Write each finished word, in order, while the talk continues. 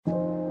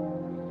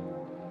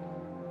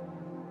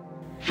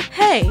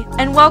Hey,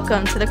 and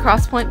welcome to the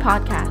Crosspoint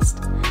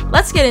Podcast.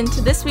 Let's get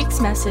into this week's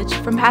message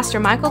from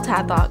Pastor Michael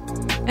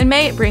Tadlock, and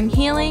may it bring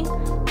healing,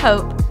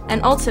 hope,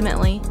 and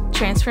ultimately,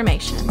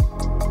 transformation.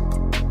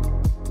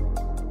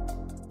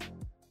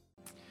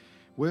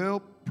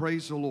 Well,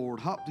 praise the Lord.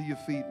 Hop to your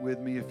feet with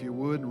me, if you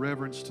would, in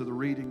reverence to the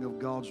reading of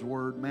God's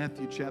Word.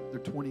 Matthew chapter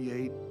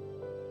 28.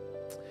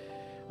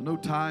 I know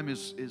time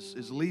is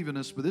leaving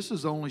us, but this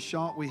is the only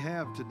shot we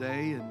have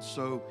today, and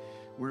so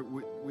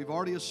we've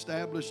already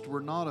established we're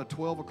not a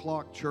 12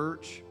 o'clock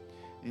church,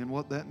 and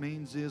what that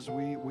means is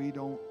we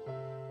don't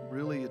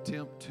really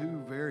attempt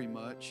to very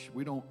much.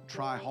 We don't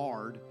try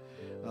hard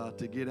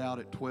to get out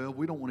at 12.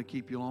 We don't want to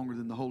keep you longer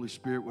than the Holy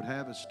Spirit would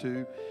have us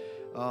to,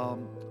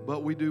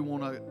 but we do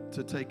want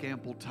to take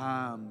ample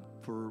time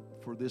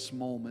for this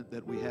moment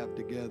that we have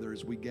together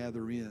as we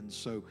gather in.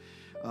 So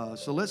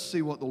let's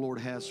see what the Lord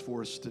has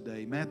for us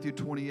today. Matthew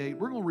 28,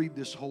 we're going to read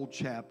this whole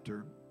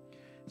chapter.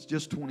 It's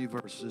just 20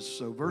 verses.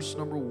 So verse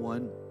number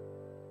 1.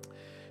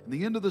 In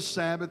the end of the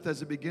Sabbath,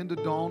 as it began to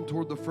dawn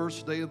toward the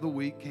first day of the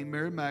week, came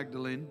Mary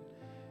Magdalene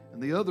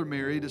and the other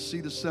Mary to see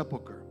the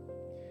sepulchre.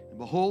 And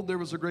behold, there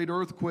was a great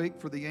earthquake,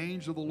 for the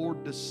angel of the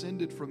Lord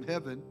descended from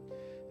heaven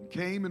and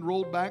came and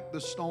rolled back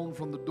the stone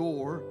from the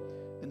door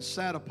and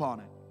sat upon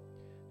it.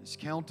 His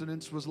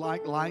countenance was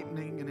like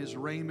lightning, and his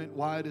raiment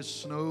white as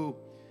snow.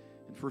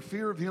 And for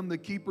fear of him the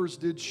keepers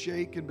did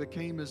shake and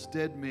became as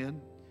dead men.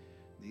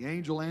 The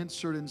angel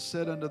answered and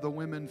said unto the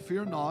women,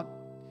 Fear not,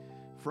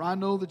 for I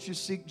know that you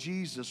seek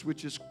Jesus,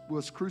 which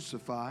was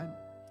crucified.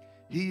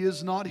 He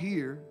is not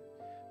here,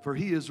 for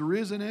he is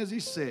risen as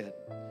he said.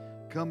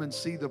 Come and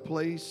see the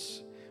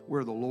place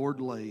where the Lord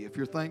lay. If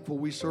you're thankful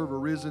we serve a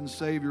risen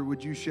Savior,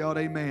 would you shout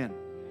amen?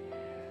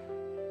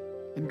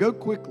 And go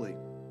quickly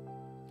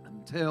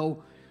and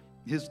tell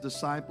his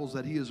disciples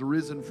that he is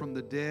risen from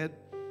the dead.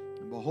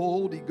 And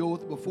behold, he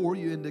goeth before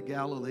you into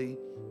Galilee,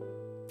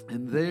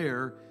 and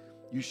there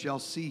you shall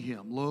see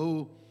him.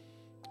 Lo,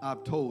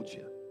 I've told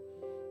you.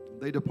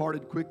 They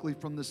departed quickly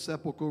from the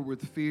sepulchre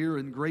with fear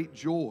and great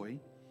joy,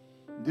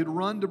 and did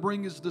run to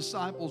bring his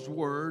disciples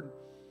word.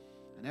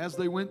 And as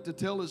they went to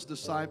tell his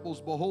disciples,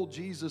 behold,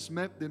 Jesus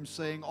met them,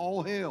 saying,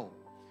 All hail.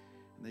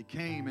 And they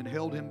came and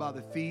held him by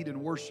the feet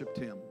and worshipped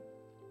him.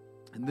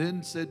 And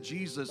then said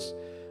Jesus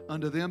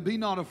unto them, Be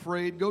not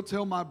afraid, go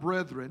tell my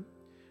brethren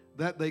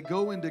that they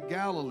go into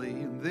Galilee,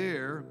 and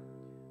there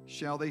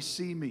shall they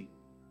see me.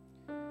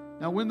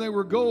 Now when they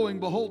were going,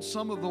 behold,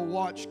 some of the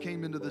watch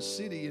came into the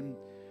city and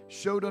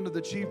showed unto the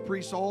chief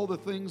priests all the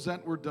things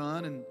that were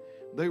done. And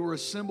they were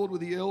assembled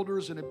with the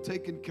elders and had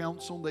taken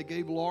counsel. And they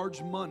gave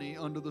large money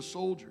unto the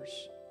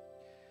soldiers,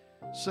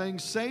 saying,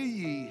 Say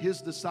ye,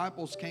 his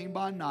disciples came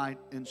by night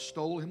and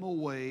stole him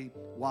away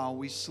while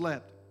we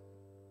slept.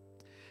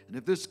 And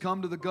if this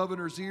come to the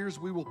governor's ears,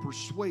 we will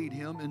persuade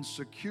him and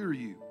secure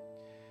you.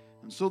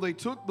 And so they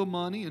took the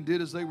money and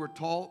did as they were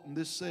taught. And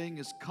this saying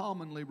is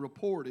commonly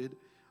reported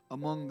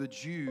among the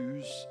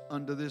Jews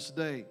unto this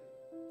day.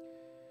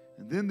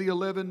 And then the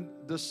 11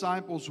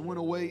 disciples went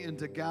away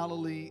into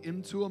Galilee,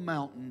 into a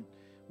mountain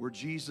where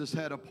Jesus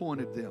had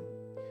appointed them.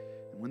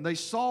 And when they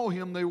saw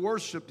him, they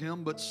worshipped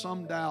him, but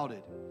some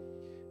doubted.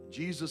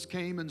 Jesus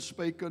came and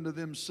spake unto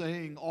them,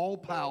 saying, All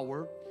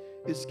power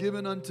is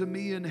given unto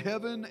me in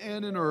heaven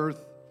and in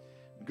earth.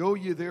 Go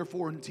ye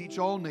therefore and teach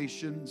all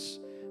nations,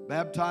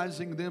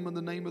 baptizing them in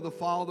the name of the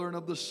Father and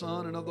of the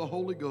Son and of the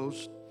Holy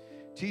Ghost,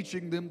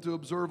 teaching them to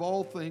observe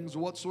all things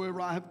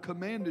whatsoever I have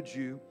commanded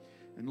you.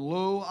 And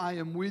lo, I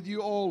am with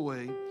you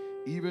always,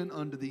 even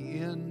unto the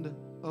end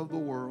of the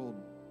world.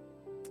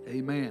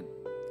 Amen.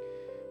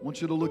 I want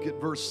you to look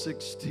at verse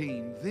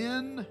 16.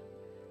 Then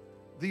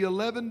the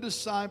 11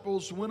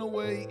 disciples went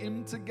away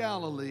into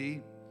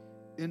Galilee,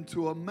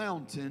 into a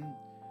mountain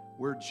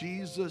where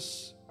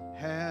Jesus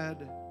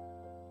had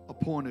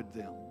appointed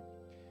them.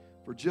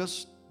 For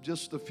just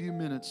a few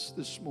minutes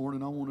this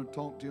morning, I want to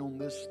talk to you on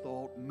this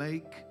thought: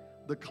 make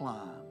the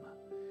climb.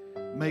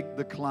 Make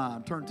the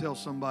climb. Turn and tell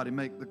somebody,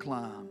 make the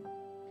climb.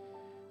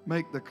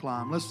 Make the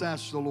climb. Let's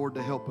ask the Lord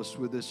to help us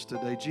with this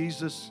today.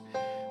 Jesus,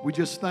 we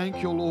just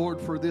thank you, Lord,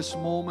 for this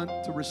moment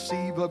to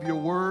receive of your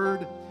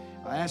word.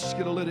 I ask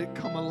you to let it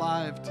come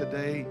alive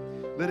today.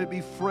 Let it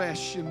be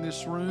fresh in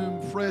this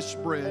room, fresh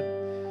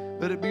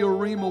bread. Let it be a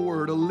rhema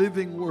word, a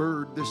living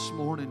word this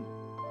morning.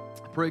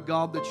 I pray,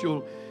 God, that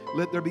you'll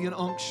let there be an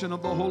unction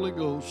of the Holy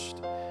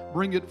Ghost.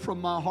 Bring it from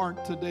my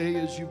heart today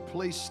as you've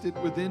placed it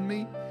within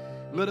me.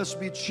 Let us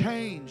be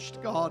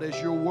changed, God,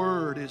 as your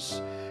word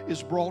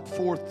is brought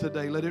forth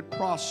today. Let it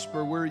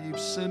prosper where you've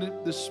sent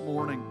it this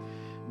morning.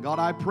 God,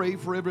 I pray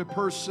for every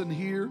person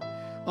here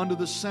under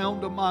the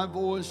sound of my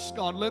voice.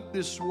 God, let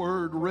this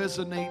word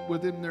resonate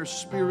within their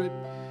spirit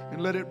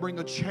and let it bring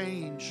a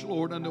change,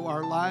 Lord, unto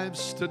our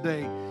lives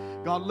today.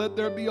 God, let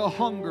there be a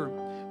hunger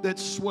that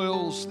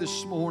swells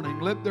this morning.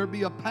 Let there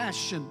be a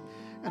passion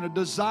and a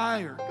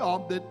desire,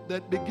 God,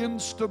 that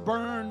begins to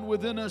burn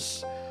within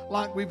us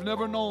like we've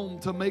never known,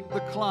 to make the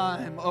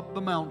climb up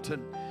the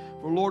mountain.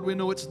 For Lord, we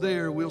know it's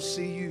there. We'll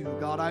see you.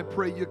 God, I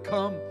pray you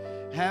come,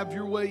 have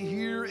your way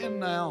here and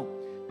now.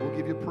 We'll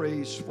give you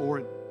praise for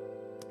it.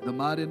 In the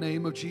mighty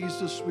name of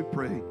Jesus we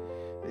pray.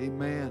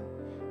 Amen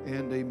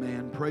and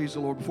amen. Praise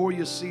the Lord. Before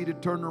you're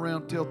seated, turn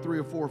around, tell 3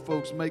 or 4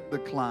 folks, make the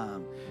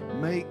climb.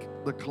 Make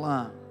the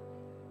climb.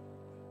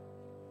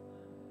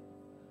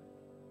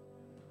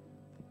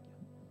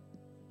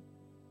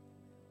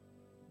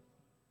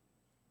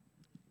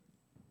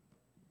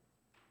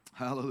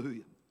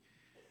 Hallelujah.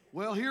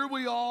 Well, here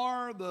we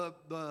are,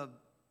 the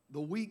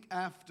week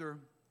after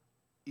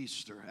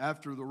Easter,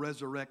 after the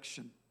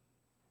resurrection.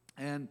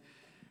 And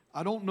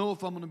I don't know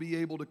if I'm going to be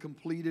able to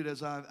complete it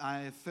as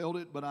I felt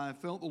it, but I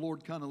felt the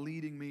Lord kind of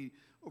leading me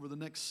over the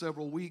next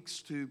several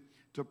weeks to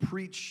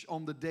preach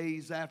on the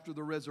days after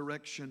the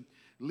resurrection,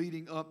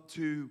 leading up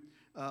to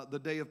the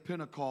day of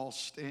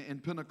Pentecost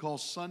and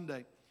Pentecost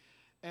Sunday.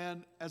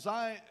 And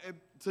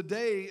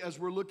today, as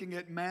we're looking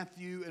at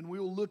Matthew, and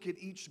we'll look at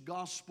each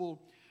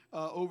gospel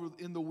over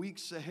in the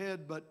weeks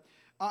ahead, but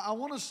I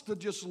want us to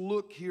just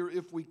look here,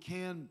 if we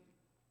can,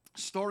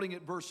 starting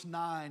at verse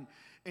 9,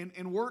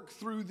 and work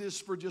through this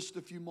for just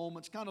a few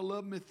moments. Kind of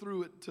love me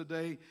through it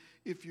today,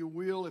 if you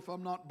will. If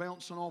I'm not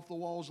bouncing off the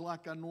walls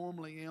like I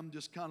normally am,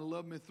 just kind of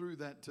love me through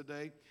that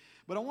today.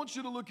 But I want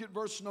you to look at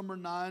verse number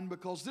 9,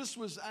 because this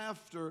was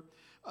after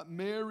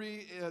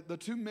Mary, the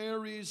two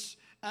Marys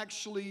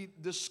actually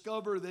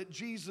discover that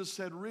Jesus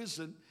had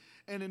risen.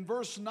 And in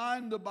verse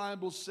 9, the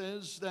Bible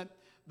says that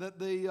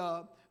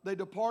they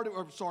departed,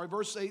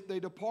 verse 8, they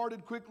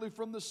departed quickly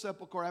from the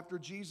sepulchre after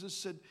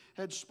Jesus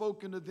had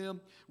spoken to them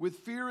with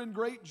fear and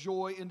great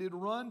joy, and did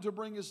run to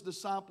bring his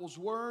disciples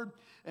word.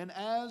 And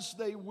as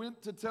they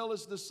went to tell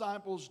his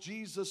disciples,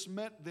 Jesus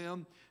met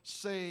them,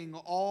 saying,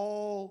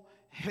 "All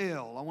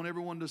hail." I want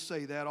everyone to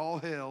say that, all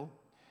hail.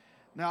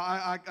 Now,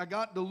 I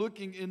got to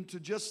looking into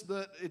just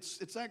the,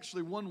 it's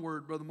actually one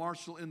word, Brother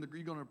Marshall, in the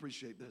Greek. You're going to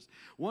appreciate this.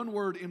 One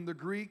word in the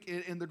Greek,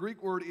 and the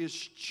Greek word is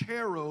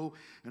chero,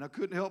 and I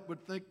couldn't help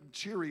but think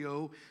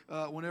Cheerio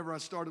whenever I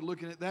started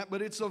looking at that.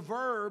 But it's a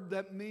verb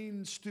that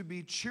means to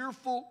be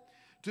cheerful,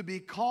 to be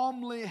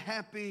calmly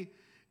happy.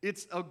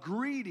 It's a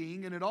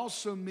greeting, and it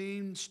also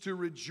means to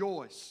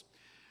rejoice.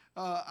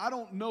 I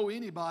don't know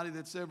anybody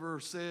that's ever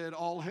said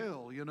all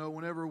hell,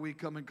 whenever we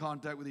come in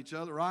contact with each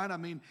other, right? I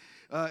mean,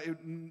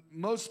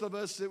 most of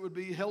us, it would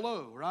be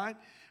hello, right?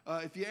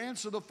 If you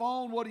answer the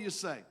phone, what do you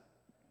say?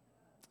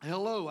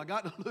 Hello. I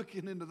got to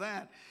looking into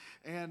that.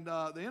 And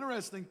the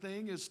interesting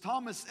thing is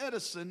Thomas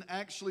Edison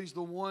actually is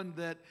the one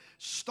that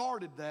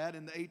started that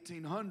in the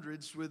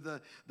 1800s with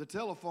the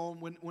telephone,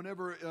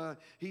 whenever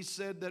he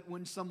said that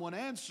when someone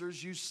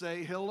answers, you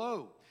say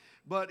hello.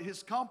 But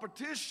his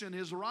competition,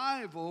 his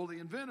rival, the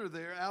inventor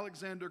there,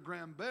 Alexander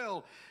Graham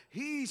Bell,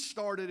 he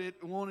started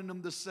it wanting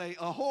them to say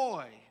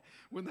ahoy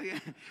when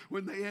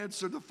they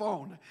answer the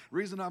phone. The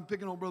reason I'm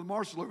picking on Brother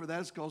Marshall over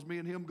that is because me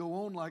and him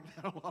go on like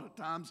that a lot of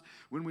times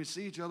when we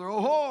see each other.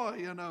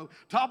 Ahoy,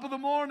 top of the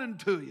morning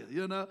to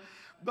you,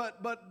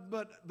 But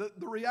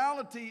the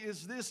reality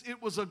is this: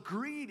 it was a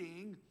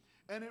greeting,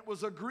 and it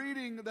was a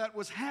greeting that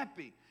was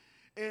happy.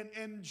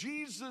 And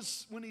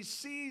Jesus, when he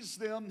sees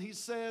them, he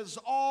says,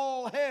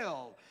 "All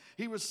hail."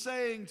 He was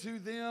saying to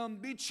them,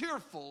 be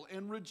cheerful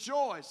and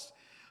rejoice.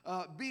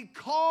 Be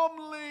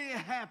calmly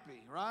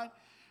happy, right?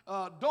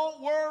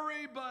 Don't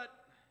worry, but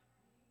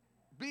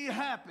be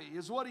happy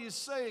is what he is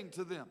saying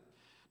to them.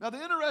 Now,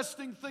 the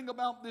interesting thing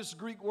about this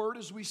Greek word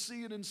is we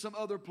see it in some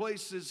other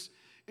places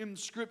in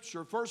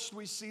Scripture. First,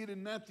 we see it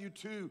in Matthew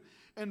 2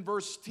 and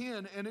verse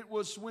 10. And it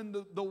was when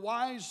the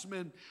wise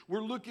men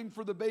were looking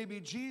for the baby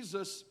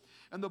Jesus.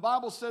 And the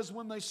Bible says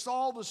when they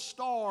saw the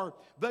star,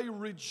 they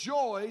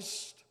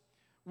rejoiced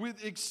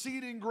with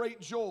exceeding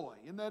great joy.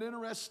 Isn't that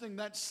interesting?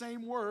 That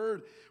same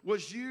word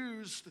was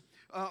used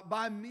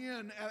by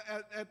men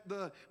at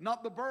the,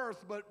 not the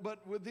birth,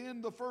 but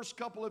within the first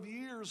couple of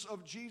years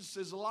of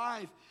Jesus'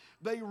 life.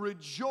 They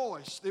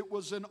rejoiced. It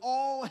was an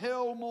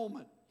all-hail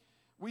moment.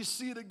 We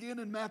see it again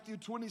in Matthew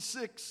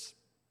 26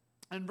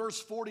 and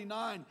verse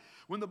 49,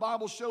 when the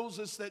Bible shows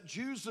us that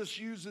Jesus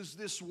uses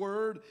this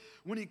word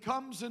when he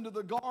comes into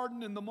the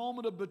garden in the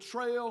moment of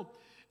betrayal.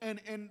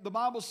 And the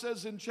Bible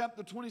says in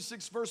chapter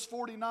 26, verse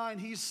 49,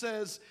 he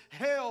says,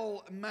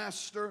 "Hail,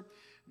 Master."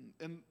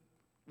 And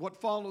what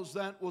follows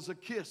that was a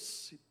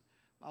kiss. The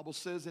Bible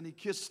says, and he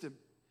kissed him.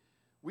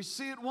 We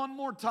see it one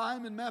more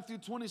time in Matthew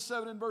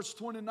 27 and verse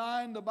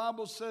 29. The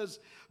Bible says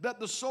that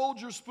the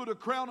soldiers put a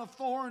crown of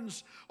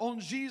thorns on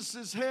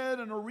Jesus' head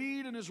and a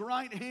reed in his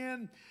right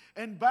hand,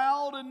 and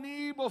bowed a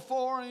knee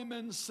before him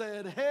and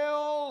said,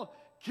 "Hail,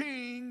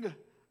 King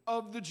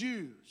of the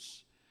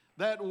Jews."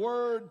 That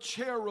word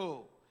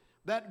chero,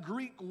 that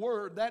Greek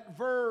word, that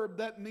verb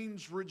that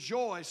means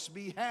rejoice,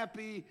 be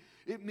happy,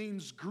 it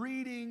means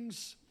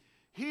greetings.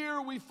 Here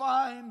we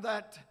find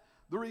that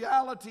the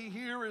reality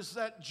here is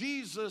that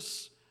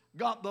Jesus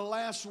got the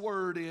last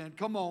word in.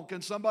 Come on,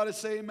 can somebody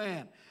say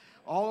amen?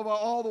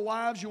 All the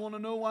wives, you want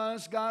to know why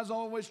us guys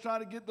always try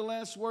to get the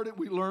last word?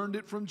 We learned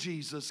it from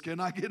Jesus.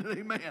 Can I get an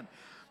amen?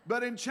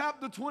 But in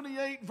chapter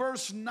 28,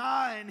 verse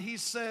 9, he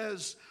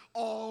says,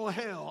 "All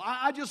hail."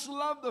 I just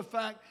love the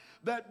fact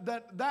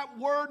that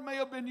word may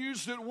have been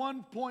used at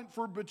one point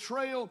for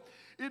betrayal.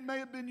 It may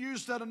have been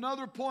used at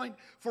another point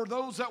for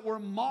those that were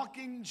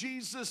mocking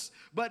Jesus.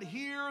 But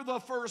here the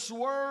first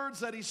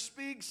words that he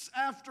speaks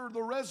after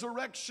the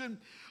resurrection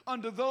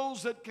unto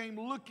those that came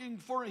looking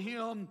for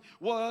him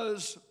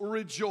was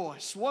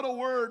rejoice. What a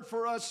word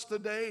for us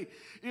today.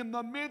 In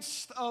the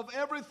midst of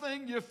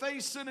everything you're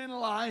facing in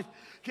life,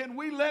 can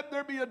we let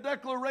there be a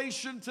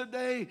declaration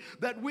today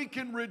that we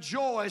can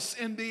rejoice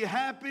and be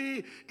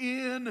happy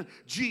in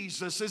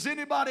Jesus? Is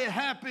anybody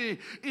happy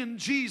in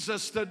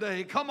Jesus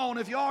today? Come on,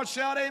 if you are,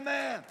 shout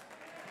amen.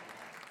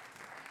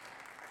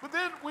 But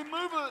then we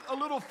move a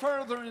little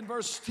further. In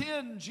verse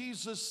 10,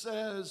 Jesus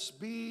says,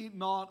 be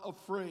not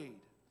afraid.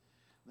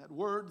 That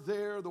word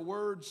there, the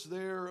words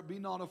there, be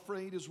not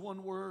afraid, is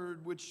one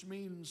word which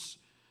means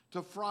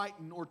to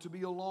frighten or to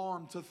be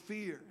alarmed, to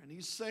fear. And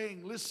he's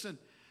saying, listen,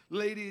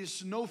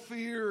 ladies, no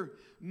fear,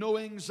 no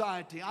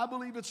anxiety. I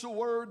believe it's a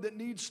word that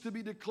needs to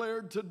be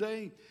declared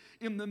today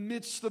in the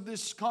midst of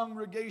this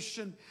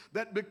congregation,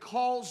 that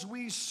because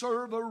we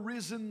serve a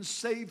risen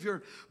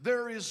Savior,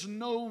 there is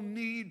no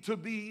need to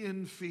be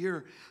in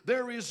fear.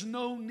 There is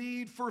no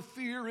need for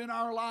fear in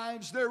our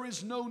lives. There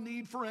is no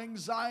need for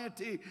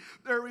anxiety.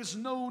 There is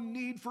no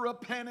need for a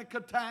panic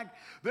attack.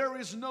 There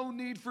is no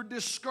need for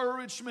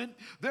discouragement.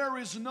 There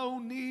is no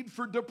need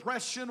for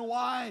depression.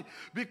 Why?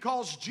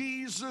 Because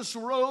Jesus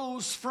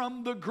rose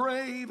from the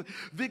grave,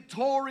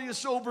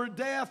 victorious over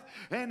death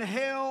and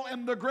hell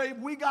and the grave.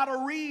 We got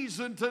a reason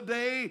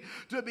today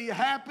to be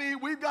happy.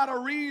 We've got a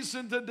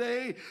reason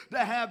today to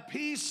have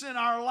peace in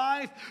our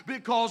life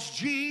because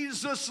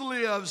Jesus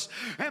lives.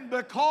 And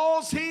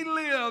because He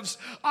lives,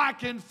 I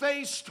can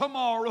face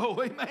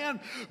tomorrow. Amen.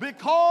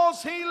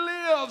 Because He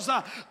lives,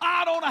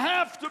 I don't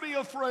have to be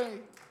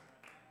afraid.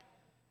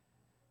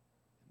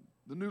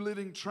 The New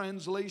Living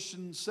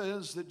Translation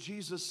says that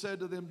Jesus said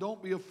to them,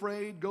 don't be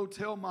afraid. Go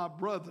tell my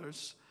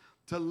brothers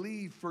to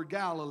leave for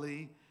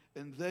Galilee,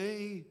 and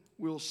they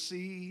will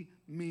see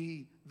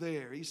me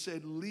there. He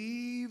said,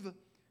 leave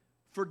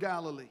for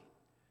Galilee.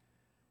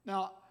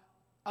 Now,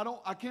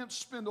 I can't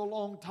spend a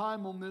long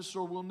time on this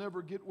or we'll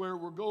never get where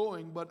we're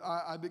going, but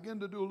I began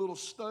to do a little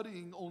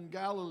studying on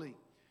Galilee.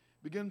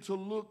 Begin to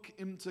look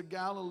into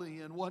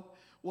Galilee and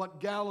what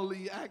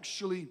Galilee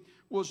actually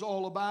was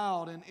all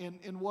about.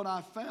 And what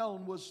I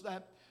found was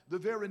that the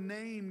very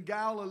name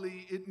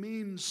Galilee, it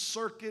means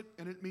circuit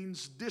and it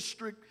means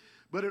district,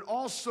 but it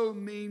also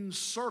means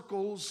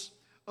circles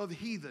of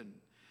heathen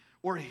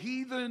or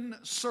heathen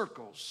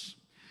circles.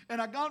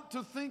 And I got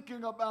to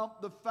thinking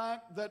about the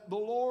fact that the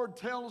Lord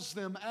tells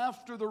them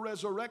after the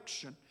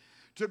resurrection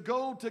to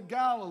go to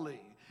Galilee.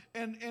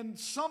 And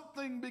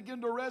something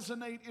began to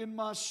resonate in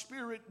my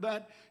spirit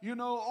that,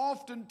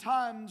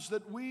 oftentimes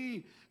that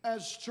we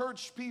as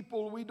church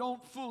people, we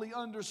don't fully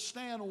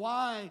understand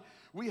why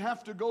we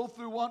have to go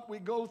through what we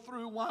go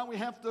through, why we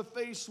have to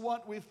face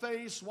what we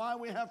face, why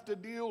we have to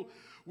deal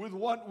with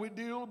what we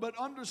deal. But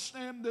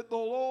understand that the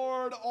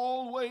Lord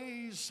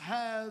always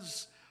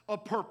has a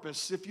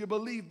purpose. If you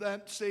believe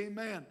that, say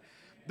amen.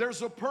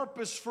 There's a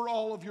purpose for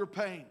all of your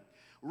pain.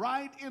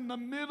 Right in the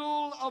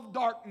middle of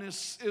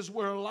darkness is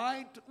where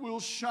light will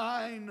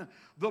shine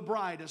the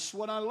brightest.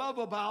 What I love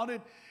about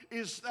it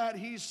is that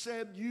He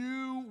said,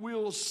 you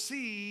will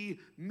see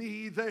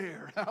me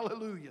there.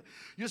 Hallelujah.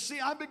 You see,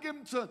 I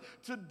begin to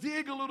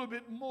dig a little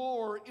bit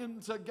more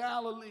into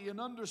Galilee and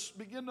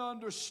begin to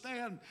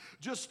understand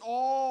just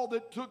all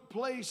that took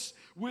place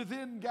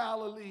within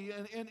Galilee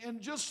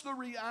and just the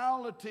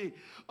reality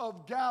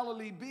of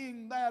Galilee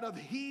being that of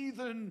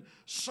heathen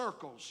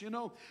circles.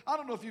 I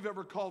don't know if you've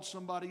ever called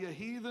somebody a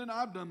heathen.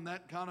 I've done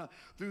that kind of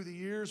through the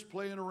years,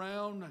 playing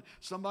around.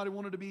 Somebody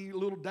wanted to be a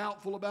little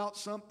doubtful about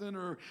something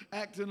or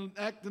acting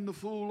the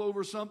fool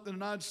over something,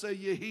 and I'd say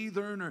you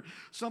heathen or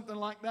something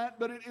like that.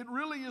 But it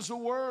really is a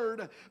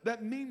word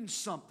that means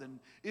something.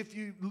 If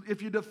you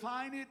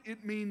define it,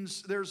 it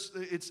means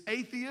it's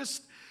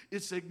atheist,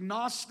 it's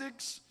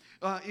agnostics,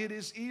 it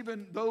is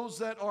even those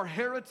that are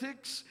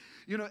heretics.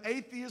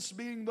 Atheists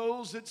being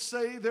those that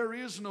say there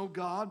is no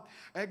God.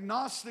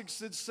 Agnostics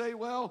that say,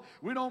 well,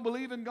 we don't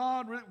believe in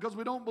God because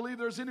we don't believe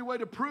there's any way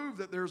to prove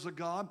that there's a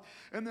God.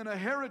 And then a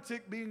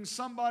heretic being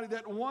somebody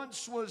that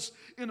once was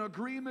in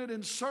agreement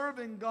in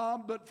serving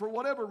God, but for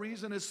whatever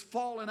reason has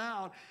fallen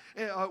out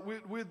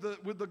with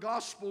the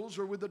Gospels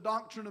or with the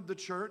doctrine of the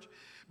church.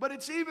 But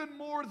it's even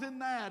more than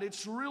that.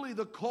 It's really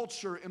the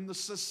culture and the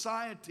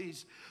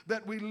societies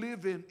that we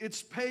live in.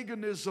 It's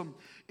paganism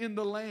in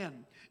the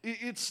land.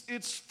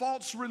 It's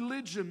false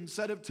religions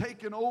that have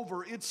taken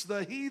over. It's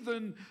the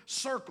heathen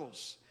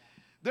circles.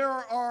 There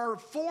are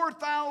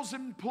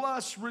 4,000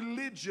 plus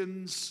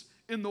religions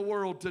in the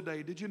world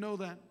today. Did you know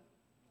that?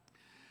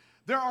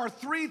 There are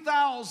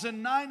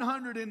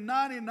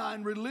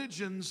 3,999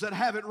 religions that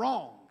have it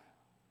wrong.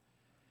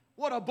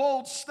 What a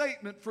bold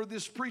statement for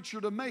this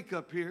preacher to make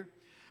up here.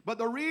 But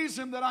the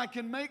reason that I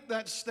can make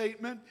that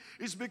statement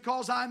is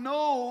because I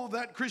know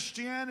that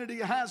Christianity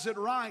has it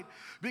right.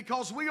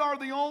 Because we are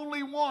the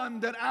only one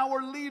that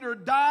our leader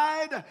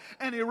died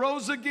and he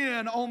rose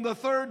again on the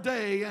third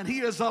day. And he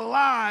is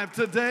alive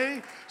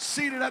today,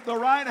 seated at the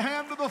right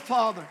hand of the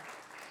Father.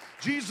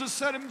 Jesus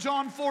said in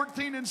John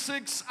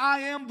 14:6, I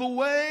am the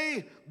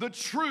way, the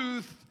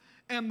truth,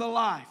 and the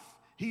life.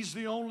 He's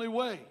the only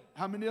way.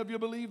 How many of you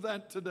believe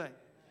that today?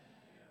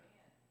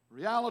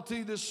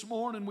 Reality this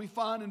morning, we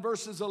find in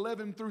verses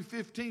 11 through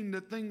 15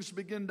 that things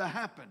begin to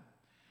happen.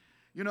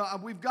 You know,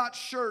 we've got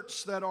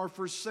shirts that are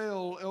for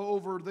sale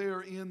over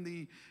there in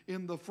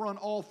the front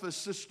office.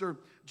 Sister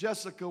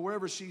Jessica,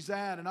 wherever she's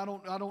at, and I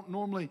don't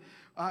normally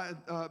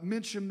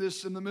mention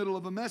this in the middle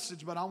of a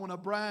message, but I want to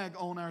brag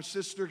on our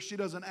sister. She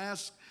doesn't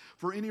ask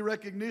for any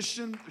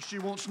recognition. She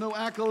wants no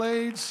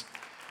accolades.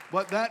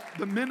 But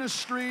the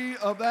ministry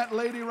of that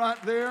lady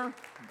right there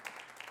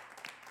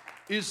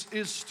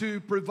is to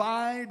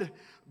provide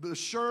the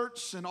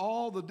shirts and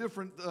all the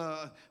different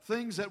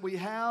things that we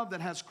have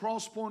that has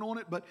Crosspoint on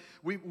it. But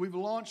we've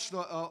launched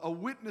a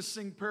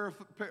witnessing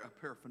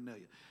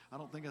paraphernalia. I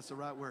don't think that's the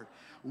right word.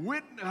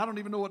 I don't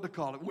even know what to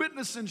call it.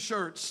 Witnessing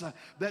shirts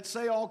that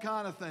say all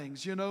kind of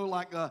things, you know,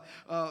 like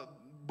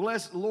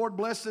Lord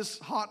bless this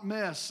hot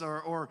mess,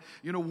 or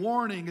you know,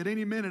 warning at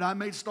any minute I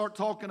may start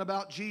talking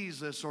about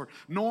Jesus, or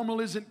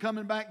normal isn't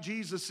coming back,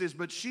 Jesus is.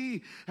 But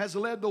she has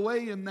led the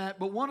way in that.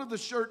 But one of the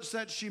shirts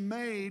that she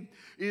made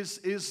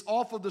is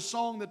off of the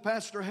song that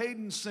Pastor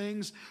Hayden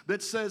sings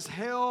that says,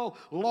 hell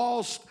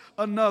lost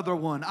another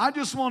one. I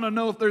just want to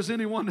know if there's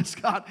anyone that's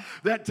got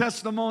that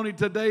testimony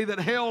today that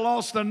hell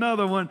lost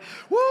another one.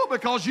 Woo,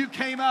 because you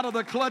came out of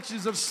the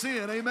clutches of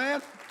sin.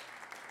 Amen.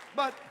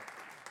 But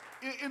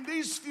in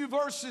these few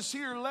verses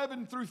here,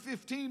 11 through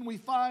 15, we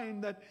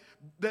find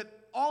that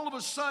all of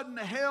a sudden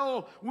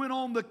hell went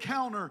on the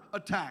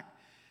counterattack.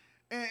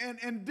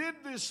 And did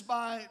this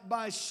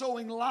by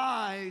sowing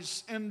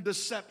lies and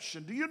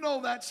deception. Do you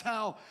know that's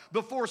how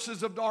the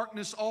forces of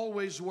darkness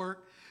always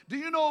work? Do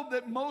you know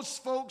that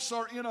most folks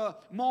are in a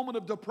moment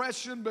of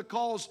depression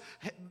because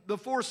the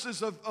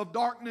forces of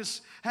darkness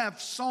have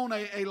sown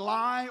a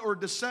lie or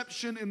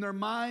deception in their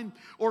mind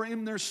or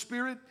in their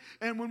spirit?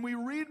 And when we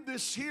read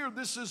this here,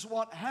 this is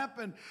what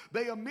happened.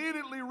 They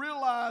immediately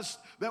realized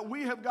that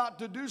we have got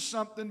to do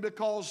something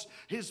because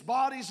his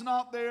body's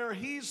not there,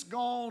 he's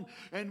gone.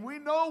 And we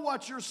know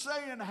what you're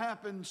saying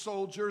happened,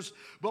 soldiers,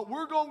 but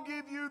we're going to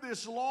give you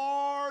this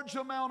large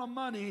amount of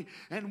money,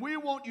 and we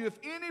want you, if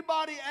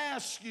anybody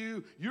asks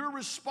you, your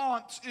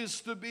response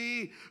is to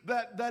be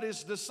that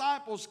his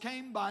disciples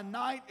came by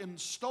night and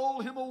stole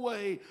him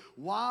away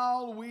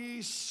while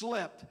we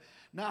slept.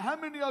 Now, how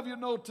many of you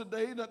know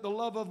today that the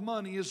love of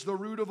money is the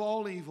root of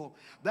all evil?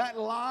 That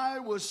lie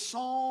was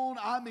sown,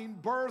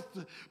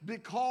 birthed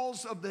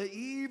because of the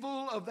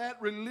evil of that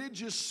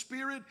religious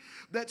spirit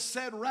that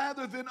said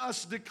rather than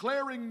us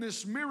declaring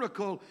this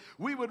miracle,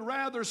 we would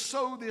rather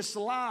sow this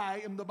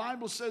lie. And the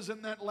Bible says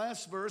in that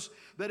last verse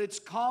that it's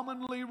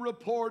commonly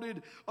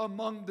reported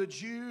among the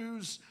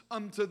Jews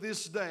unto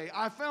this day.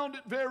 I found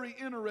it very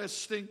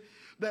interesting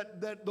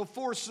that the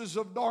forces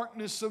of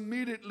darkness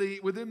immediately,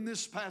 within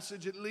this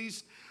passage at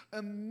least,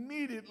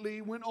 immediately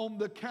went on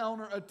the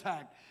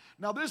counterattack.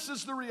 Now this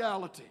is the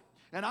reality,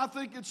 and I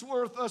think it's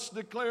worth us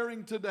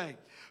declaring today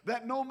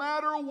that no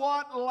matter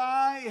what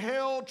lie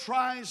hell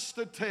tries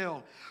to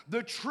tell,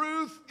 the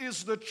truth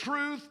is the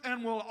truth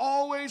and will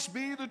always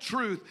be the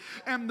truth.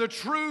 And the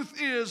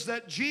truth is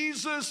that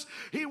Jesus,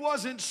 he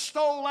wasn't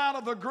stole out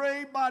of the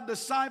grave by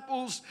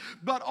disciples,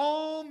 but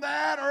on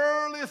that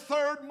early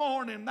third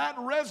morning, that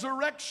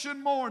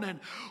resurrection morning,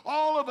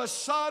 all of a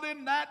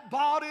sudden that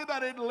body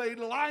that had laid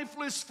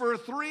lifeless for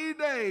 3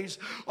 days,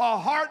 a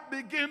heart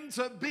began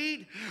to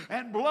beat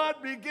and blood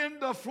began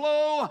to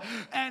flow,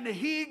 and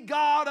he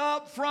got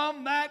up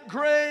from that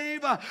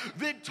grave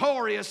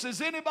victorious.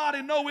 Does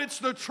anybody know it's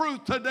the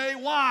truth today?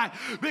 Why?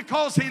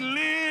 Because he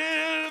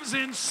lives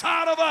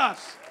inside of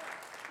us.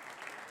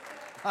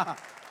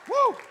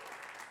 Woo!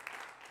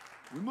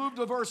 We move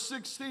to verse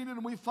 16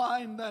 and we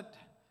find that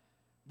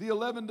the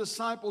 11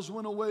 disciples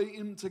went away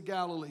into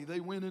Galilee. They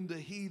went into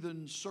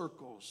heathen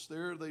circles.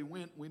 There they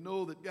went. We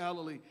know that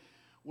Galilee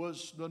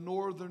was the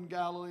northern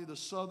Galilee, the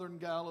southern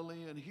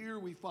Galilee, and here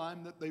we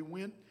find that they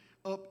went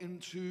up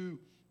into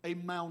a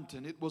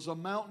mountain. It was a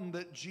mountain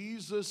that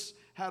Jesus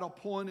had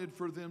appointed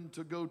for them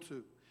to go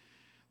to.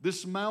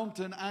 This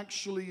mountain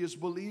actually is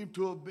believed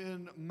to have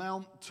been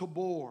Mount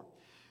Tabor.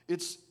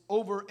 It's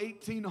over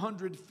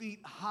 1,800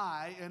 feet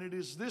high, and it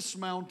is this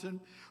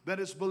mountain that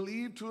is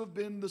believed to have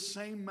been the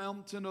same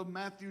mountain of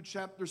Matthew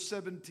chapter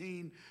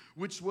 17,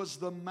 which was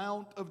the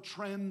Mount of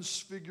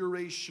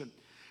Transfiguration.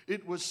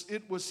 It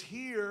was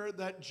here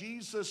that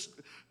Jesus,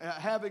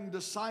 having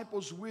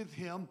disciples with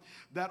him,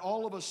 that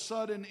all of a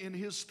sudden in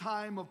his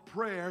time of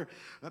prayer,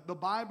 that the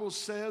Bible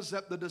says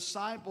that the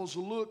disciples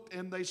looked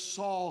and they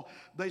saw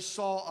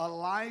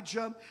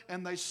Elijah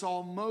and they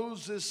saw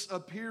Moses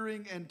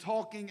appearing and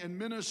talking and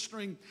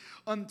ministering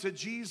unto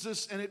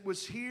Jesus. And it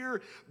was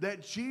here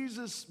that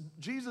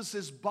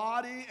Jesus's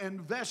body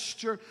and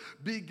vesture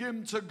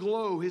began to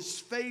glow. His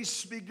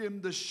face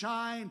began to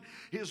shine.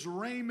 His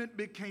raiment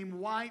became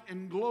white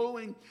and glowing.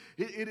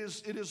 It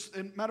is,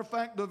 and matter of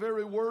fact, the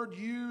very word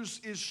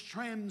used is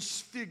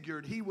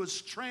transfigured. He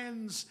was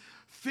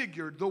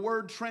transfigured. The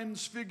word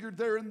transfigured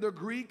there in the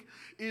Greek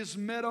is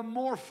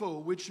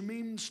metamorpho, which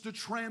means to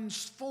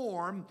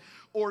transform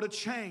or to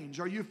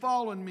change. Are you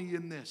following me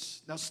in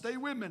this? Now stay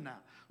with me now.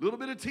 A little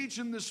bit of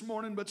teaching this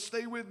morning, but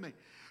stay with me.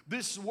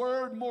 This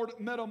word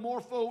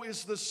metamorpho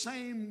is the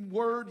same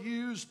word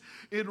used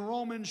in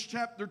Romans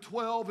chapter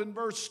 12 and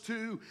verse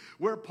 2,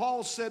 where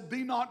Paul said,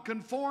 "Be not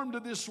conformed to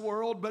this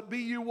world, but be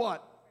you"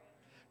 what?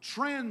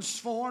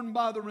 Transformed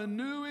by the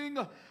renewing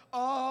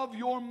of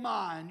your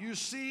mind. You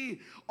see,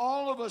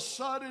 all of a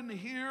sudden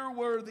here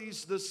were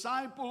these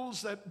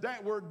disciples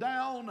that were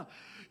down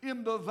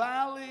in the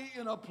valley,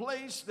 in a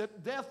place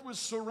that death was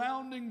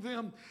surrounding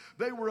them.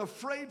 They were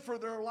afraid for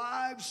their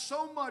lives.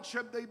 So much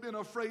have they been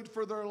afraid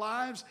for their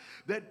lives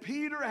that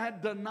Peter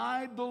had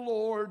denied the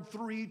Lord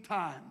 3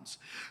 times.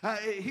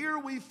 Here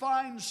we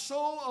find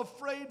so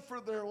afraid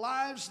for their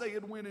lives, they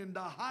had went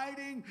into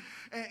hiding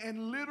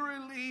and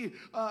literally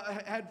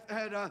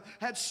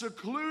had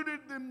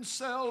secluded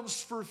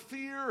themselves for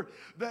fear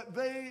that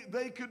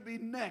they could be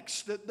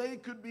next, that they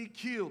could be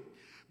killed.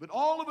 But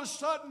all of a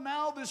sudden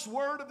now this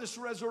word of this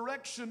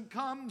resurrection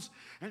comes,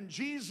 and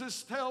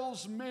Jesus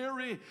tells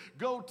Mary,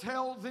 "Go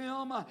tell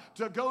them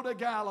to go to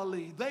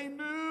Galilee." They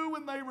knew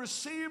when they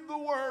received the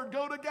word,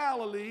 "Go to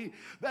Galilee,"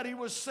 that he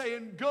was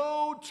saying,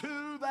 "Go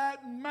to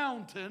that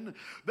mountain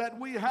that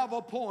we have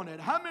appointed."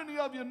 How many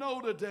of you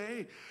know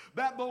today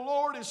that the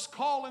Lord is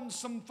calling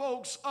some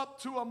folks up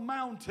to a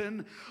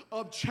mountain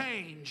of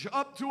change,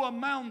 up to a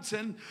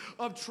mountain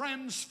of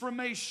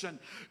transformation?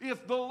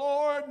 If the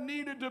Lord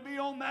needed to be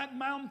on that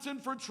mountain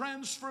for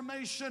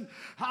transformation,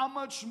 how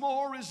much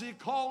more is he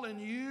calling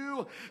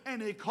you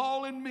and he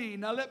calling me?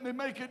 Now let me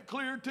make it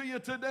clear to you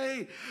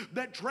today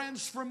that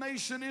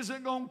transformation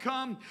isn't going to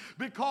come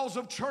because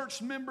of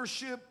church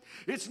membership.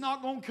 It's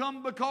not going to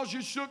come because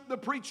you shook the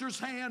preacher's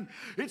hand.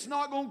 It's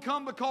not going to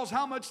come because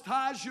how much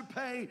tithes you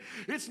pay.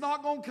 It's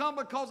not going to come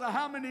because of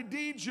how many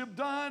deeds you've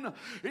done.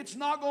 It's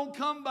not going to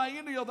come by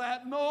any of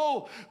that.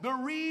 No, the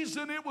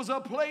reason it was a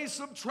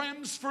place of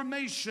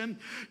transformation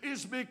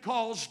is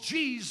because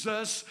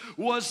Jesus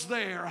was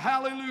there.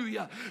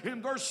 Hallelujah.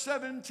 In verse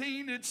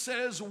 17 it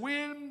says,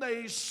 "When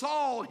they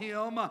saw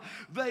him,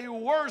 they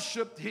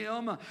worshiped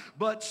him,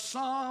 but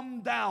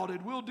some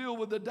doubted." We'll deal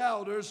with the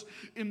doubters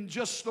in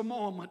just a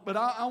moment. But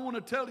I want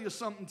to tell you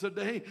something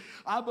today.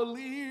 I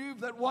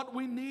believe that what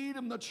we need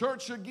in the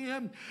church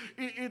again,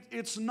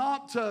 it's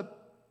not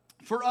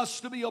for us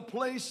to be a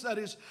place that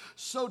is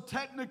so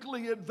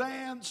technically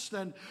advanced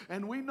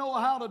and we know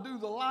how to do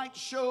the light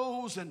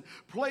shows and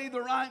play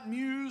the right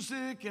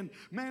music, and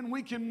man,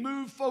 we can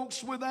move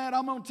folks with that.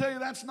 I'm going to tell you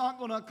that's not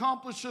going to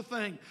accomplish a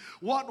thing.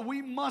 What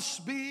we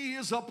must be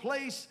is a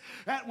place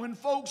that when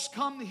folks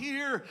come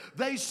here,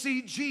 they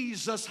see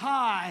Jesus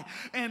high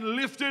and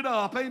lifted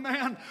up.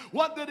 Amen.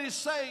 What did he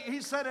say?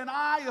 He said, "And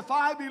I, if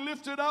I be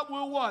lifted up,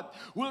 will" what?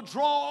 "Will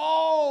draw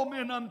all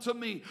men unto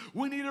me."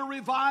 We need a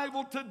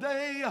revival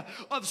today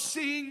of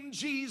seeing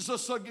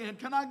Jesus again.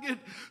 Can I get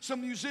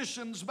some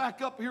musicians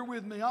back up here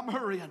with me? I'm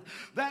hurrying.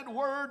 That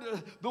word,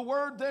 the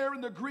word there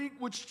in the Greek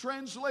which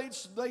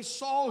translates "they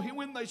saw him,"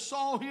 when they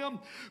saw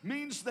him,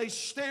 means they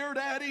stared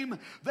at him,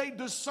 they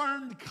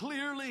discerned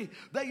clearly,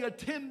 they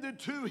attended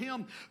to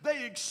him,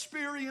 they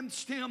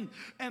experienced him,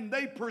 and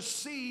they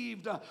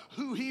perceived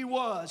who he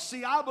was.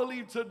 See, I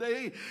believe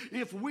today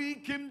if we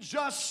can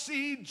just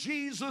see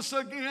Jesus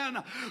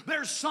again,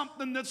 there's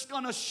something that's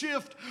going to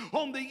shift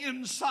on the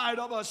inside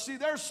of us. See,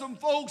 there's some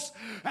folks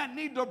that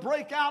need to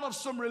break out of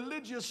some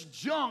religious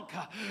junk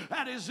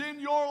that is in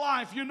your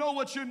life. You know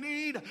what you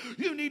need?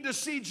 You need to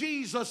see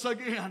Jesus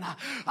again.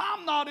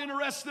 I'm not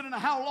interested in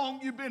how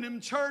long you've been in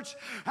church,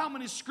 how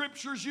many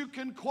scriptures you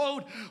can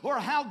quote, or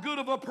how good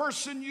of a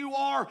person you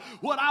are.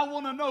 What I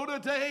want to know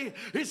today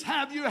is,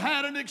 have you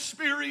had an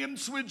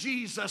experience with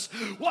Jesus?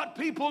 What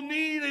people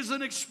need is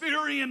an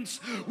experience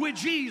with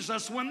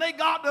Jesus. When they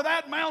got to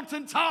that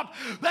mountaintop,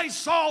 they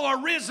saw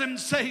a risen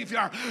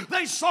Savior.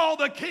 They saw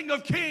the King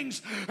of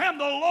Kings and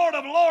the Lord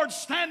of Lords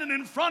standing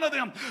in front of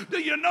them. Do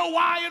you know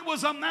why it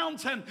was a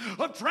mountain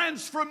of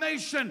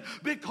transformation?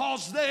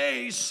 Because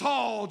they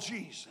saw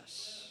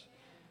Jesus.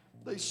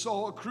 They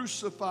saw a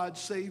crucified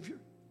Savior,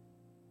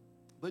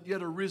 but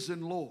yet a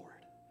risen Lord.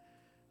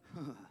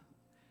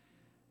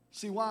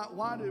 See, why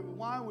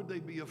would they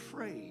be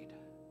afraid?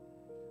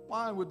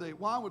 Why would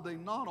they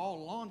not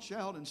all launch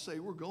out and say,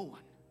 "We're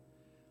going.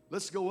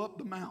 Let's go up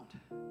the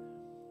mountain"?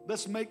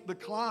 Let's make the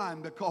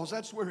climb, because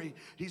that's where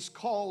He's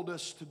called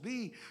us to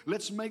be.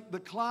 Let's make the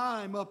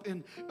climb up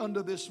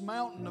under this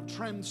mountain of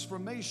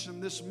transformation,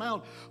 this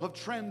mount of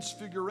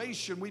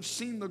transfiguration. We've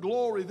seen the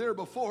glory there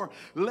before.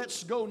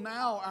 Let's go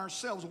now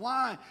ourselves.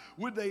 Why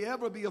would they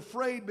ever be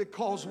afraid?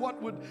 Because what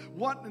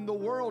in the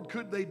world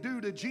could they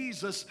do to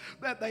Jesus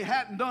that they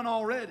hadn't done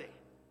already?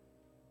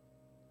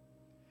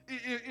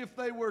 If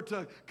they were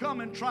to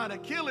come and try to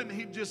kill Him,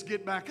 He'd just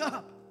get back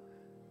up.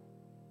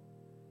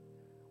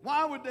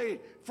 Why would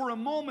they, for a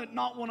moment,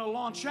 not want to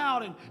launch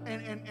out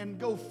and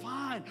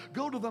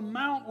go to the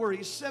mount where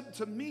He said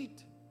to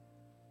meet?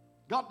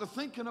 Got to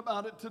thinking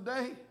about it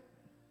today.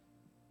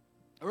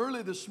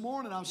 Early this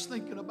morning, I was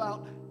thinking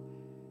about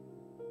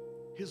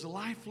His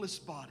lifeless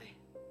body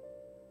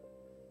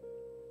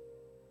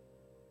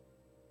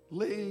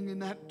laying in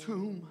that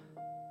tomb,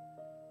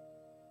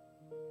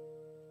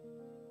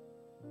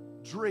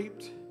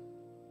 draped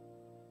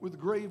with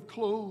grave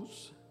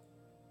clothes,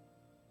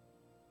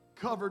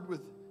 covered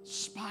with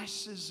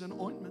spices and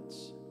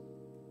ointments,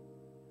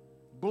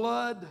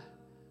 blood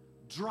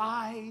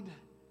dried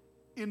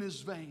in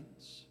His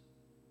veins,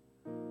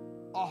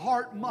 a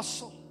heart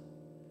muscle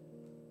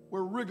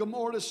where rigor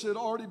mortis had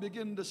already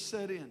begun to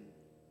set in,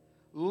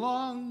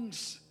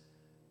 lungs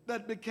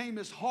that became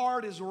as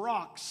hard as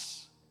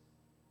rocks,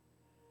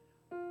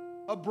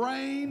 a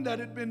brain that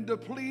had been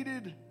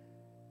depleted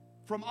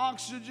from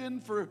oxygen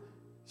for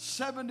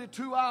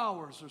 72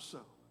 hours or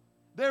so.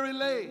 There He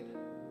laid,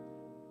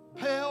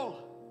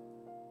 pale.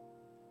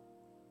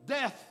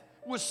 Death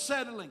was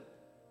settling.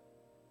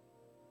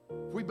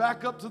 If we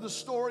back up to the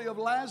story of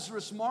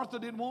Lazarus, Martha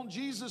didn't want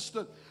Jesus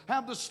to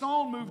have the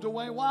stone moved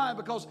away. Why?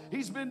 Because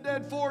he's been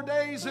dead 4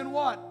 days and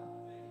what?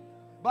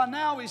 By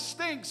now he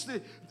stinks.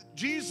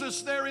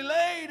 Jesus, there He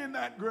laid in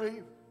that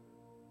grave.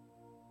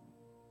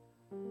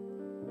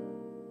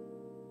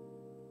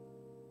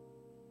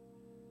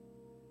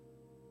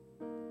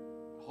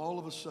 All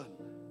of a sudden,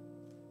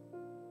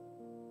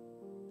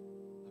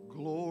 a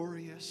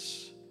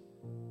glorious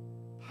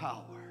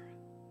power.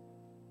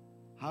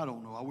 I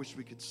don't know. I wish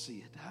we could see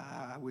it.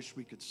 I wish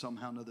we could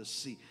somehow or another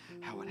see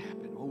how it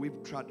happened. Well,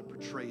 we've tried to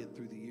portray it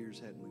through the years,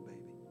 hadn't we,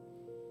 baby?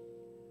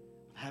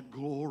 That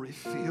glory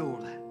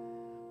filled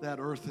that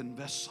earthen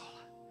vessel.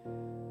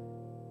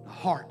 The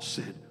heart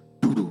said,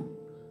 doo-doo,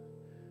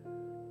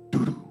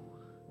 doo-doo,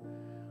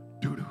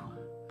 doo-doo,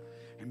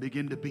 and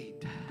began to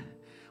beat.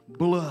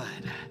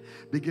 Blood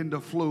began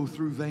to flow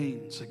through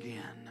veins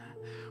again.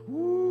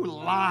 Ooh,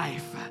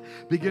 life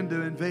began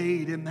to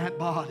invade in that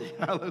body.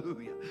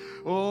 Hallelujah.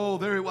 Oh,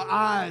 there were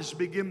eyes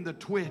begin to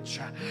twitch.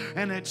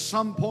 And at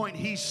some point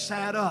he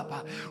sat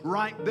up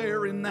right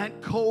there in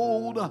that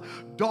cold,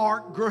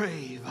 dark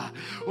grave.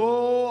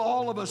 Oh,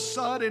 all of a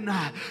sudden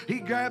he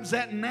grabs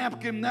that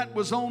napkin that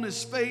was on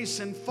his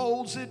face and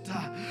folds it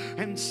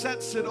and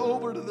sets it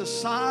over to the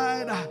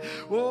side.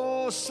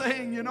 Oh,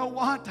 saying, you know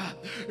what?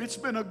 It's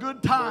been a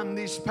good time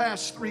these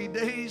past 3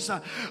 days.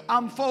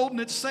 I'm folding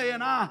it saying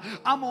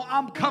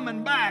I'm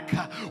coming back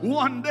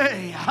one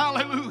day.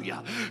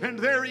 Hallelujah. And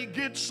there he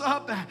gets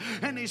up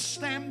and he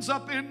stands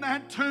up in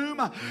that tomb.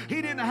 He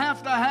didn't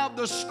have to have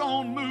the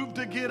stone moved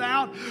to get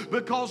out,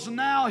 because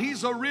now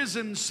he's a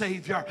risen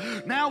Savior.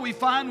 Now we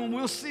find, when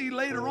we'll see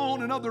later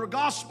on in other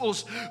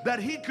Gospels, that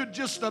he could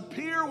just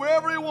appear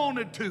wherever he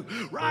wanted to.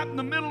 Right in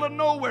the middle of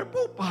nowhere,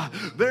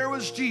 boop, there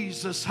was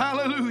Jesus.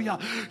 Hallelujah.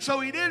 So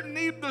he didn't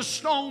need the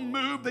stone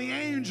moved. The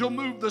angel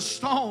moved the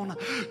stone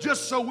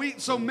just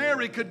so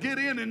Mary could get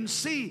in and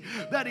see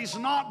that he's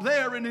not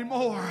there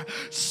anymore.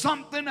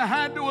 Something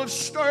had to have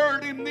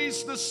stirred in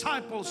these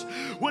disciples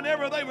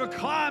whenever they were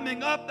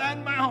climbing up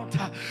that mount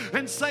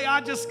and say,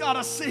 I just got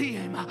to see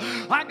him.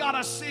 I got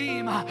to see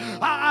him.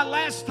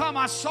 Last time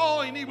I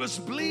saw him, he was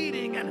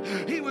bleeding and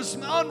he was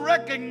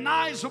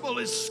unrecognizable.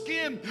 His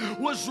skin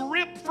was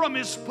ripped from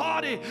his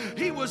body.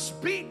 He was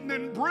beaten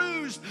and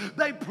bruised.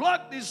 They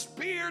plucked his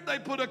beard. They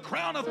put a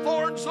crown of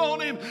thorns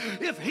on him.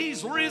 If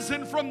he's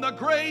risen from the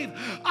grave,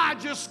 I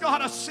just got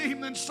to see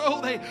him. And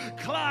so they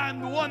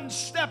climbed one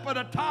step at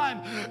a time,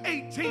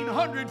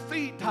 1,800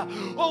 feet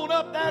on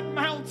up that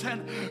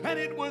mountain. And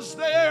it was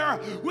there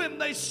when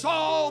they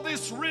saw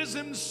this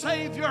risen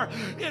Savior.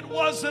 It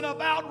wasn't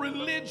about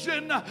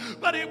religion,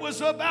 but it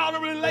was about a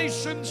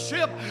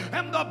relationship.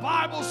 And the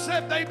Bible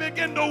said they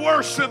began to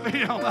worship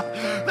him.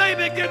 They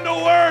began to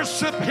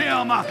worship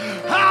him.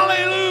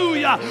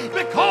 Hallelujah.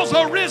 Because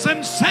a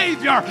risen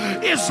Savior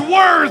is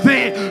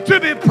worthy to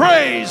be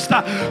praised.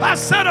 I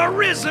said a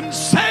risen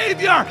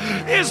Savior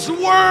is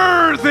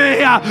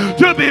worthy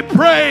to be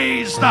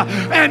praised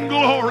and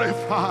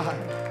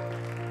glorified.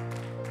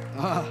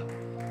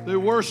 They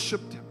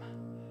worshiped him.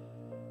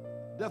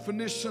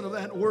 Definition of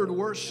that word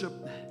worship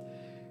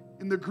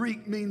in the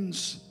Greek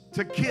means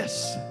to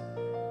kiss.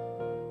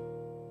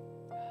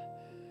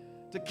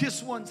 To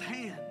kiss one's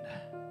hand.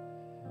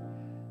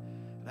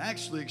 It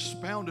actually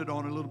expounded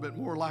on it a little bit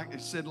more, like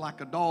it said, like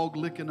a dog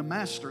licking a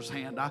master's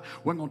hand. I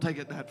wasn't going to take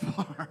it that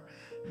far.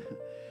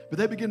 But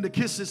they began to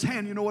kiss his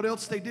hand. You know what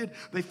else they did?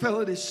 They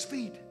fell at his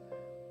feet.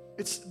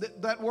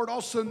 That word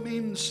also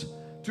means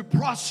to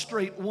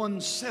prostrate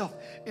oneself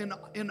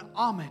in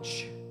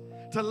homage,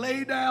 to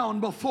lay down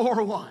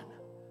before one.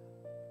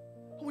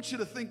 I want you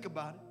to think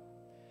about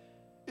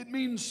it. It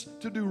means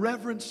to do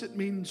reverence. It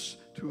means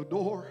to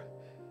adore.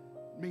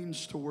 It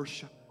means to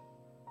worship.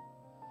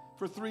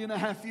 For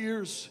 3.5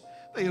 years,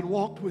 they had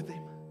walked with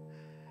Him.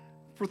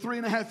 For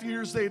 3.5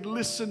 years, they had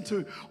listened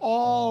to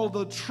all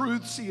the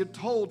truths He had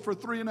told. For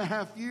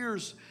 3.5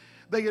 years,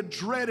 they had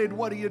dreaded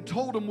what He had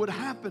told them would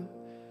happen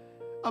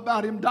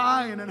about Him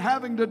dying and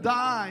having to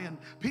die. And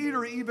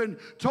Peter even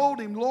told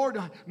Him, Lord,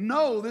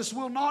 no, this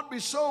will not be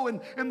so.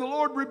 And the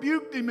Lord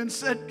rebuked him and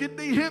said, get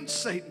thee hence,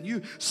 Satan.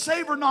 You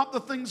savor not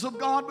the things of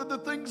God, but the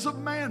things of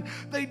man.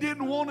 They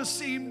didn't want to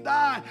see Him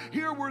die.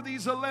 Here were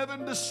these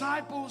 11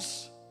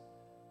 disciples.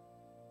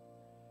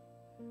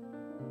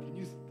 Can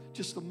you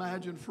just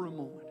imagine for a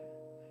moment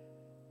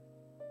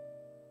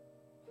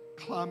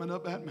climbing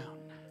up that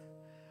mountain?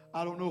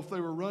 I don't know if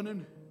they were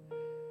running.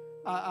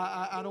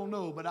 I don't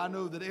know, but I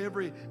know that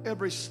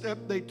every step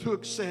they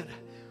took said,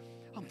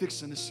 I'm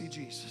fixing to see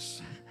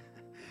Jesus.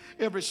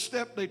 Every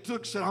step they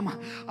took said,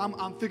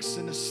 I'm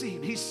fixing to see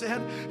Him. He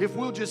said, if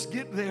we'll just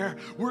get there,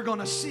 we're going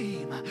to see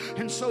Him.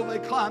 And so they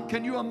climbed.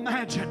 Can you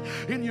imagine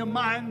in your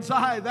mind's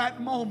eye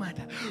that moment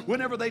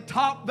whenever they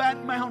topped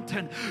that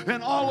mountain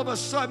and all of a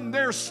sudden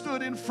there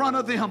stood in front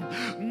of them,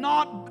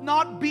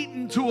 not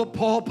beaten to a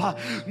pulp,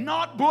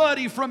 not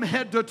bloody from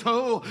head to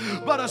toe,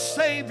 but a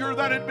Savior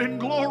that had been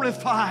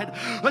glorified.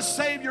 A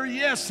Savior,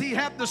 yes, He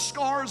had the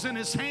scars in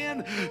His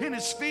hand, in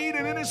His feet,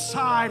 and in His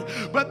side,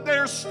 but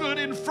there stood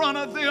in front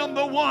of them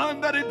the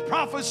one that had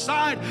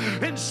prophesied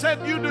and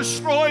said, you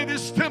destroy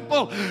this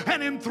temple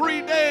and in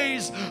 3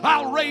 days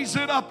I'll raise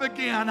it up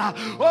again.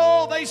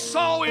 Oh, they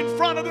saw in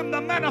front of them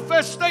the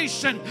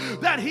manifestation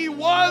that He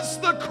was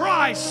the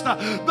Christ,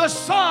 the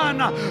Son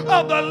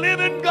of the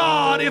living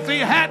God. If He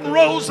hadn't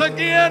rose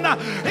again,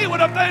 He would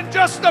have been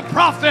just a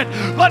prophet,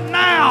 but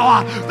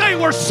now they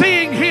were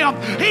seeing Him.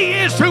 He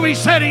is who He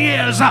said He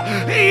is.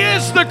 He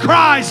is the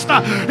Christ.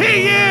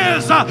 He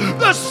is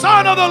the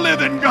Son of the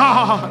living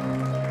God.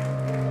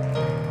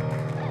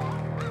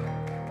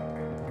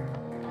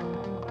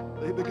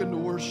 Begin to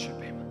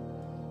worship Him.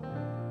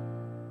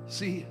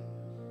 See,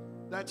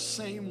 that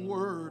same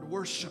word,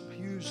 worship,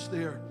 used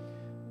there,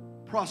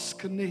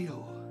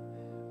 proskuneo,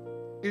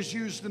 is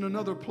used in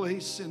another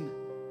place in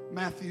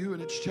Matthew,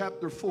 and it's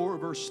chapter 4,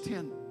 verse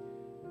 10.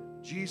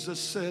 Jesus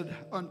said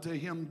unto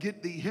him,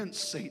 get thee hence,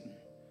 Satan,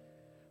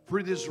 for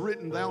it is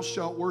written, thou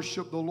shalt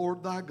worship the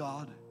Lord thy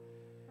God,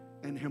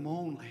 and Him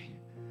only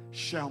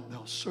shalt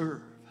thou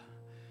serve.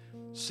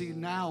 See,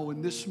 now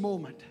in this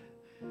moment,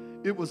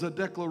 it was a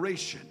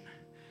declaration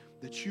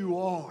that you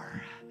are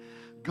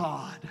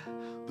God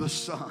the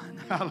Son.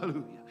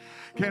 Hallelujah.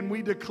 Can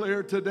we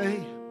declare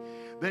today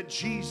that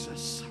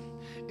Jesus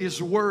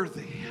is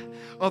worthy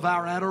of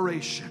our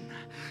adoration?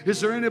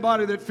 Is there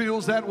anybody that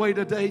feels that way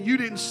today? You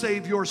didn't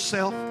save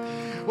yourself.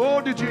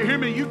 Oh, did you hear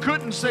me? You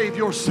couldn't save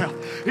yourself.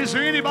 Is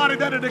there anybody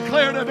that would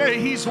declare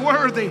today, He's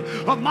worthy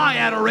of my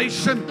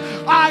adoration?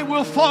 I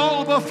will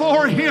fall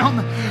before Him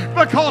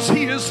because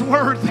He is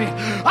worthy.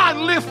 I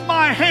lift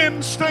my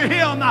hands to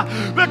Him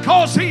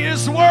because He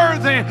is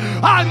worthy.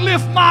 I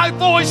lift my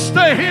voice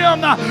to Him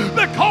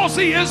because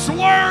He is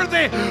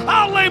worthy.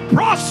 I'll lay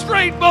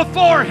prostrate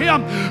before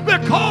Him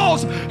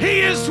because He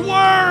is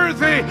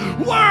worthy,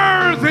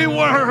 worthy,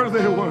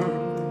 worthy,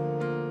 worthy.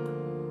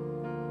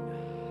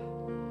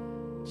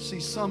 See,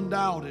 some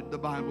doubted, the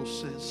Bible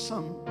says.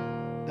 Some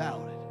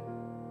doubted.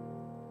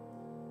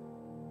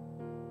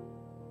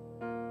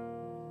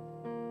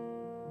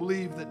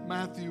 Believe that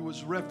Matthew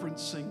was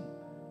referencing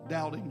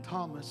doubting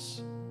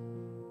Thomas.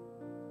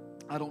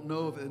 I don't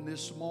know if in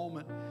this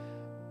moment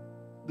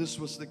this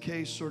was the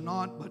case or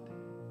not, but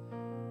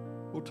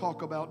we'll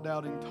talk about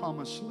doubting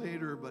Thomas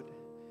later. But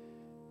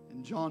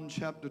in John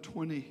chapter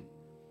 20,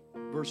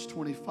 verse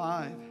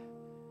 25,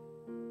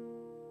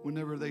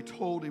 whenever they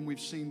told Him, we've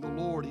seen the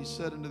Lord, He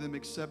said unto them,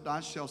 except I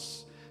shall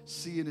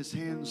see in His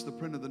hands the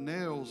print of the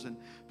nails, and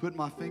put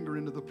my finger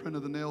into the print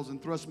of the nails, and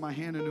thrust my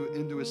hand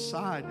into His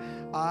side,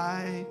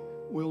 I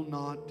will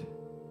not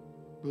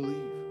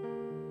believe.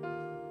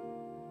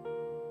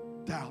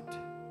 Doubt.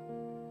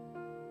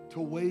 To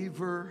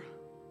waver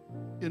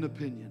in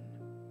opinion.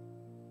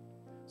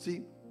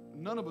 See,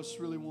 none of us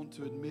really want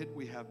to admit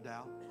we have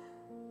doubt.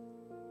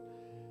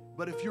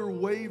 But if you're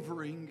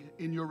wavering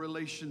in your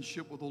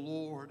relationship with the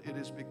Lord, it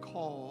is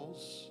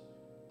because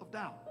of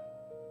doubt.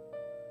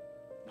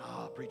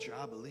 Preacher,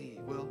 I believe.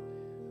 Well,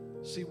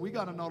 see, we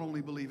got to not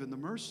only believe in the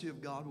mercy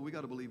of God, but we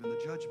got to believe in the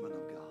judgment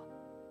of God.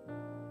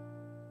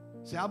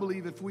 See, I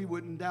believe if we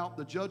wouldn't doubt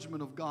the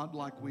judgment of God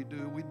like we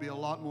do, we'd be a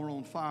lot more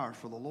on fire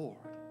for the Lord.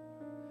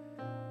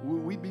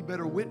 We'd be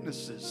better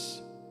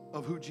witnesses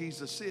of who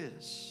Jesus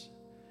is.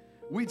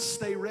 We'd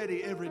stay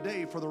ready every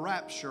day for the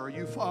rapture. Are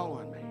you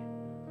following me?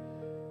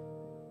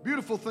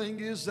 Beautiful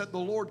thing is that the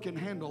Lord can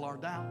handle our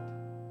doubt.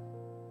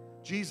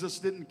 Jesus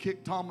didn't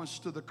kick Thomas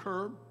to the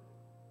curb.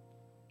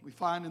 We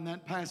find in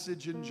that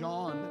passage in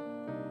John,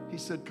 He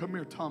said, come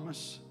here,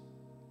 Thomas.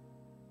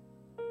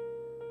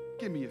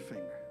 Give me your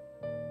finger.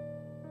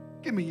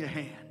 Give me your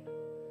hand.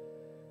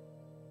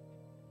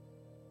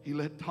 He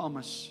let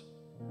Thomas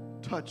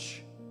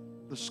touch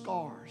the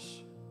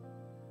scars.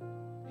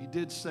 He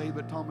did say,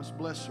 but Thomas,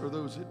 blessed are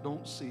those that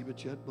don't see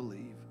but yet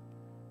believe.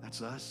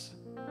 That's us.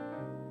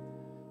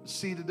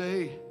 See,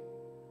 today,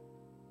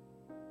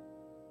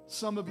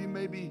 some of you,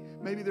 maybe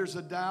there's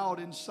a doubt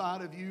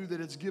inside of you that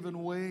has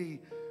given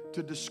way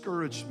to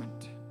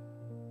discouragement.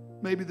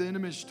 Maybe the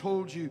enemy's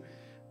told you,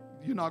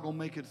 you're not going to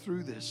make it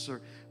through this.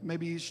 Or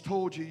maybe he's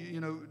told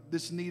you,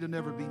 this need will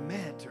never be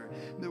met.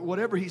 Or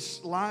whatever he's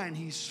lying,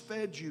 he's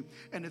fed you.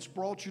 And it's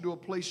brought you to a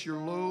place you're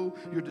low,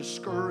 you're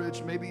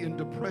discouraged, maybe in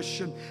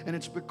depression. And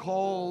it's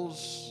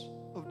because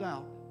of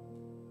doubt.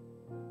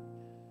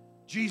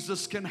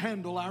 Jesus can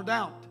handle our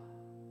doubt.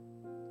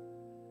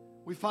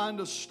 We find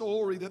a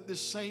story that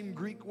this same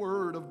Greek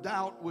word of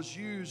doubt was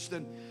used,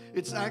 and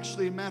it's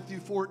actually in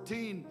Matthew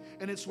 14,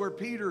 and it's where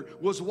Peter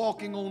was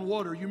walking on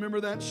water. You remember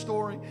that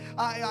story?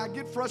 I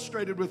get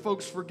frustrated with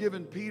folks for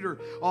giving Peter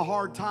a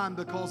hard time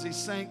because he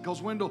sank,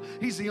 because Wendell,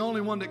 he's the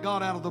only one that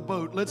got out of the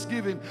boat. Let's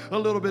give him a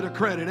little bit of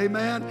credit,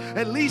 amen?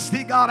 At least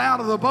he got out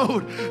of the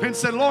boat and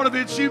said, Lord, if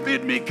it's you,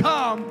 bid me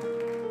come.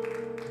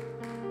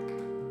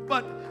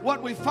 But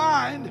what we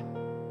find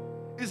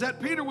is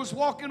that Peter was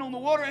walking on the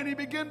water and he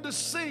began to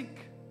sink.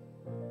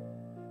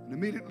 And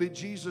immediately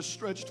Jesus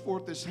stretched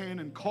forth his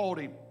hand and caught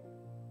him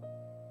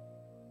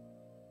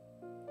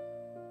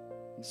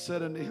and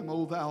said unto him,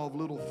 O thou of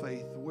little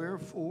faith,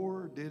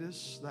 wherefore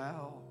didst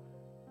thou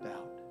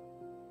doubt?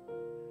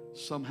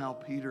 Somehow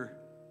Peter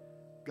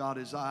got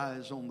his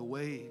eyes on the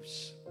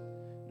waves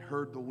and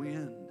heard the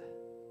wind.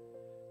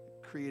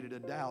 It created a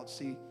doubt.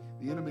 See,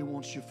 the enemy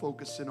wants you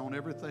focusing on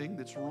everything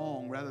that's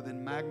wrong rather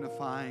than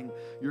magnifying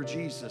your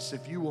Jesus.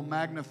 If you will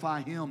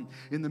magnify him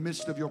in the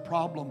midst of your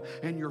problem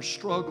and your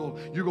struggle,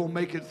 you're going to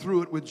make it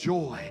through it with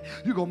joy.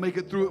 You're going to make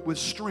it through it with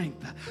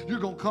strength. You're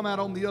going to come out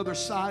on the other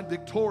side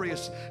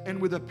victorious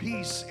and with a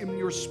peace in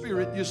your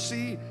spirit. You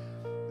see,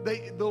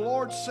 the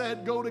Lord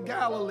said, go to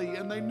Galilee,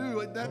 and they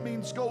knew it. That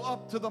means go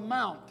up to the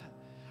mount.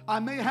 I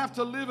may have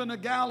to live in a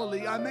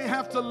Galilee. I may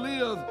have to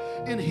live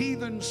in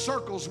heathen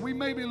circles. We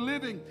may be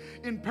living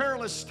in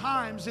perilous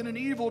times in an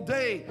evil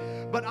day.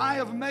 But I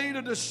have made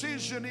a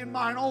decision in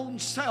my own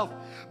self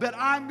that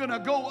I'm going to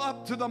go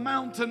up to the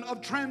mountain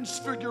of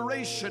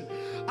transfiguration.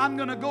 I'm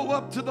going to go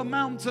up to the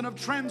mountain of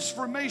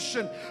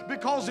transformation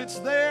because it's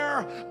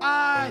there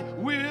I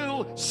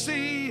will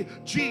see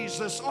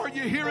Jesus. Are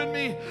you hearing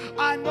me?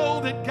 I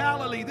know that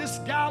Galilee, this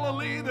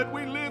Galilee that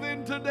we live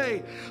in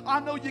today, I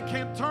know you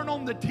can't turn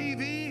on the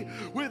TV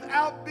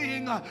without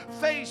being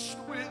faced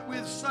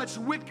with such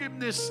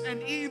wickedness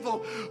and evil.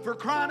 For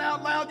crying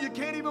out loud, you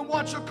can't even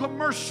watch a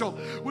commercial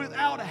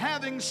without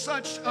having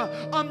such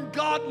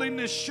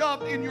ungodliness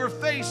shoved in your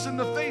face, in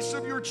the face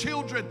of your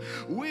children.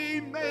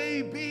 We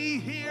may be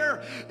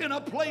here in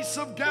a place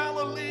of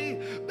Galilee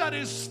that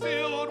is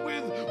filled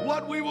with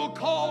what we will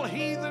call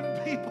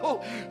heathen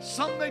people.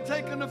 Some may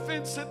take an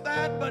offense at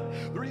that, but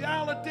the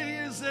reality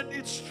is that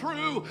it's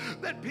true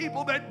that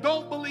people that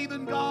don't believe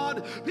in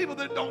God, people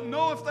that don't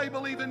know if they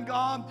believe in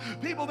God,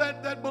 people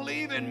that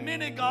believe in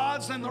many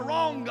gods and the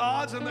wrong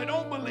gods, and they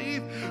don't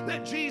believe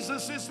that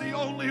Jesus is the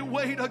only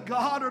way to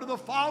God or to the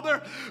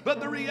Father. But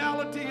the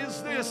reality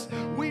is this: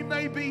 we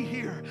may be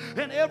here,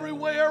 and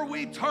everywhere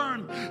we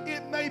turn,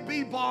 it may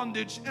be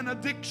bondage and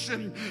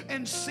addiction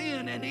and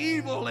sin and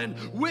evil and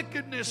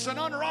wickedness and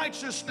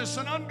unrighteousness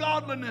and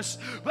ungodliness.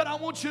 But I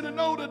want you to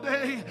know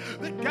today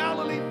that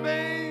Galilee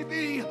may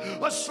be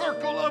a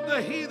circle of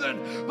the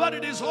heathen, but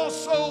it is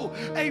also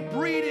a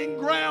breeding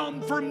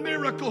ground for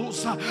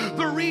miracles.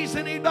 The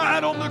reason he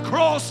died on the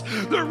cross,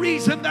 the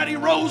reason that he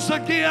rose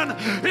again,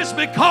 is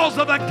because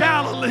of a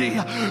Galilee,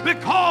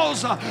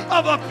 because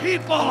of a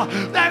people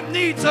that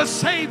needs a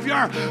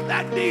Savior,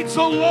 that needs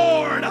a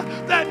Lord,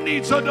 that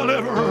needs a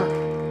deliverer.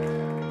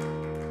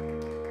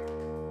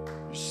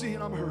 You see,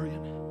 and I'm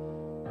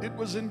hurrying. It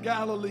was in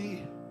Galilee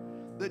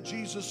that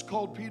Jesus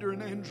called Peter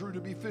and Andrew to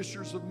be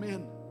fishers of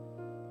men.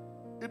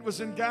 It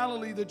was in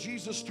Galilee that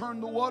Jesus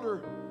turned the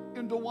water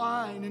into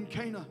wine in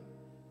Cana.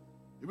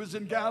 It was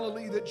in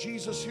Galilee that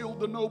Jesus healed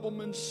the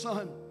nobleman's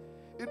son.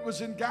 It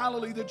was in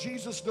Galilee that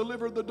Jesus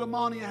delivered the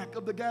demoniac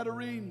of the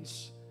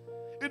Gadarenes.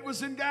 It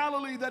was in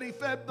Galilee that he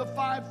fed the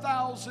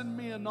 5,000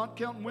 men, not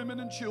counting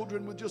women and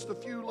children, with just a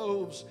few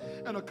loaves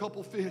and a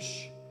couple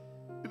fish.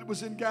 It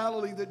was in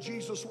Galilee that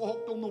Jesus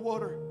walked on the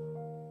water.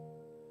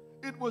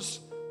 It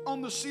was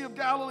on the Sea of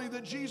Galilee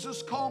that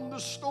Jesus calmed the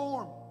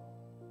storm.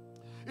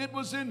 It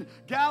was in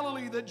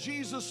Galilee that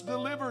Jesus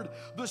delivered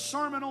the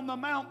Sermon on the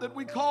Mount that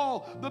we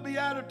call the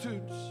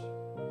Beatitudes.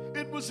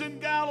 It was in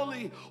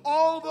Galilee,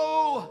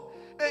 although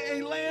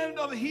a land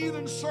of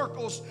heathen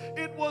circles.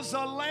 It was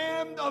a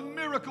land of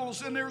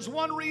miracles, and there's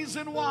one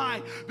reason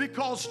why: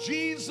 because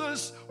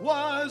Jesus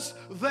was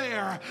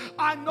there.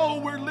 I know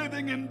we're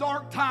living in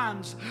dark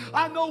times.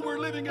 I know we're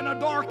living in a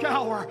dark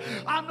hour.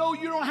 I know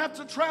you don't have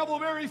to travel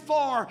very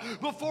far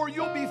before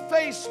you'll be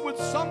faced with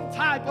some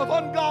type of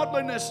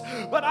ungodliness.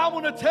 But I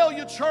want to tell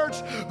you, church,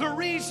 the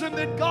reason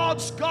that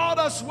God's got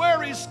us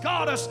where He's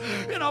got us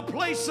in a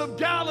place of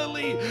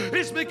Galilee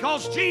is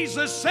because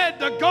Jesus said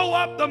to go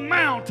up the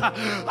mount.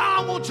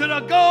 I want you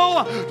to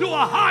go to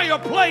a higher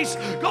place,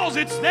 because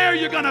it's there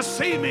you're going to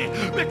see me,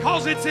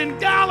 because it's in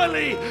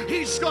Galilee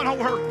He's going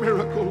to work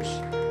miracles.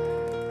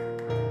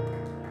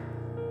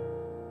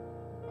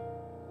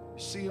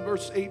 You see, in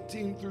verse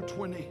 18 through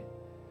 20,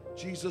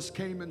 Jesus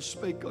came and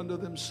spake unto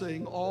them,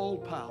 saying, all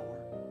power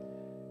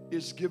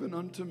is given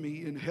unto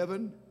me in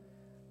heaven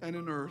and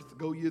in earth.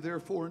 Go ye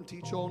therefore and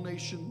teach all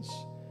nations,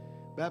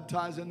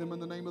 baptizing them in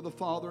the name of the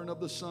Father and of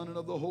the Son and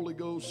of the Holy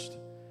Ghost,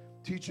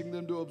 teaching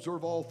them to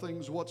observe all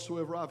things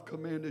whatsoever I've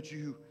commanded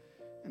you.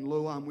 And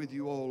lo, I'm with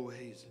you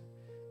always,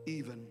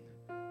 even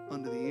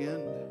unto the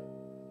end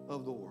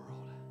of the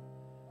world.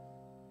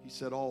 He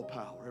said all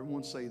power.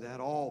 Everyone say that.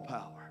 All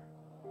power.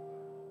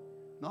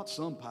 Not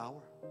some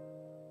power.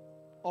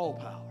 All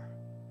power.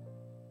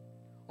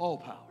 All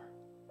power.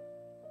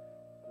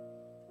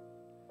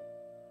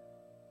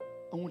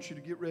 I want you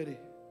to get ready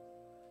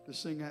to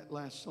sing that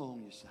last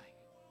song you sang.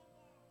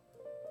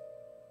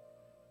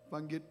 If I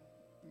can get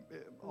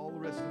all the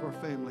rest of our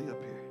family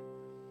up here.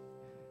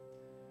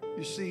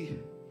 You see,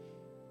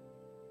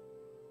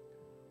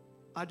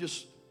 I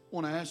just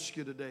want to ask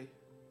you today,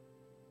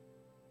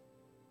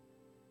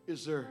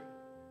 is there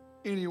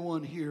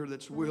anyone here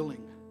that's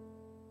willing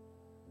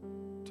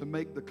to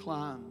make the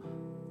climb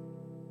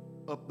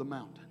up the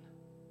mountain?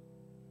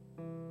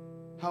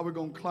 How are we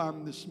going to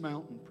climb this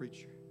mountain,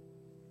 preacher?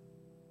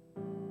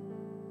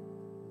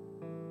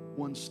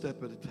 One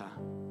step at a time.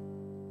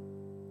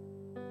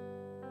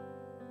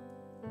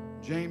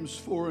 James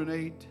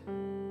 4:8,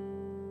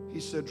 he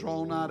said,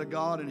 draw nigh to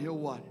God and He'll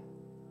what?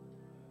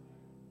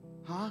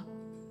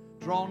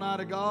 Draw nigh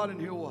to God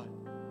and He'll what?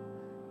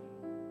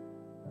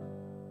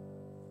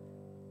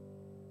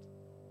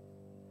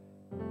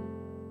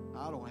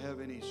 I don't have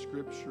any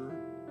scripture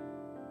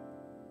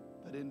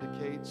that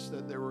indicates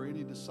that there were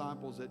any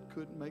disciples that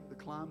couldn't make the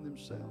climb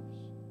themselves.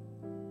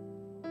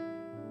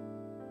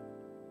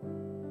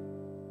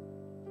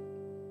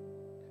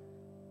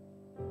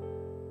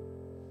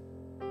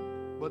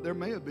 But there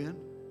may have been.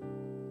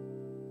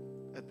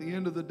 At the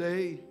end of the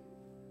day,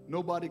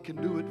 nobody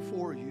can do it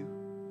for you.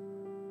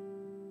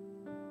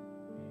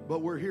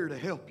 But we're here to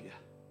help you.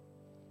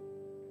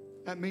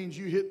 That means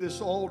you hit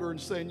this altar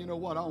and saying, you know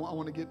what, I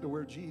want to get to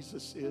where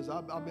Jesus is.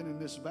 I've been in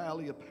this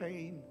valley of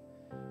pain.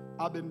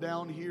 I've been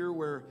down here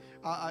where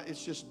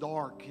it's just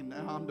dark and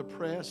I'm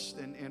depressed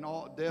and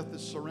all death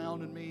is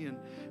surrounding me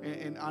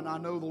and I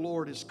know the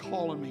Lord is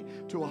calling me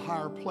to a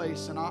higher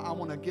place and I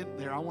want to get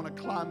there. I want to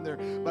climb there,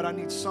 but I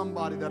need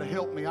somebody that'll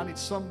help me. I need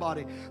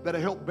somebody that'll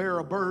help bear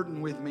a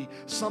burden with me.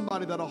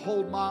 Somebody that'll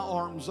hold my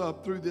arms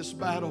up through this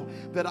battle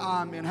that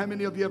I'm in. How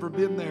many of you ever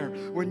been there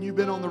when you've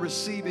been on the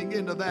receiving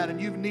end of that and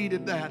you've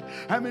needed that?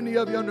 How many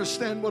of you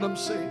understand what I'm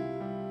saying?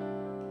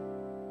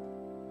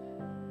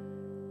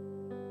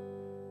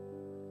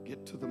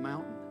 To the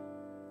mountain.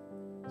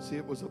 See,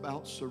 it was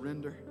about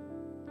surrender.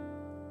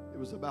 It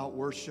was about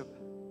worship.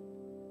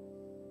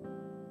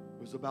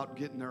 It was about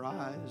getting their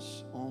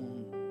eyes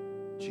on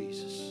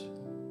Jesus.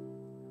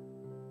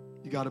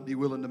 You got to be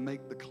willing to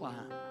make the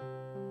climb.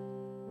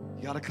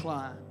 You got to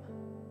climb.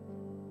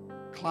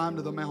 Climb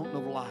to the mountain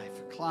of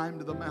life. Climb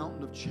to the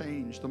mountain of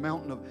change, the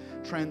mountain of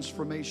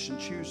transformation.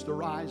 Choose to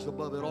rise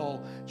above it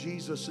all.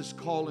 Jesus is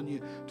calling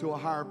you to a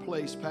higher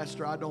place.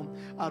 Pastor, I don't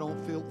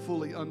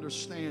fully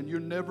understand.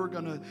 You're never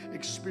going to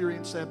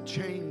experience that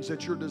change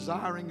that you're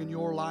desiring in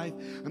your life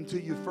until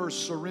you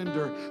first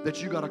surrender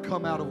that you got to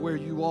come out of where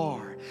you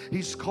are.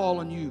 He's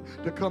calling you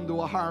to come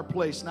to a higher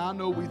place. Now, I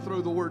know we throw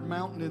the word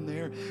mountain in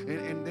there,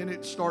 and then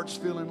it starts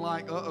feeling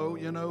like,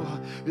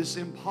 it's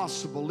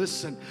impossible.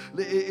 Listen,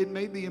 it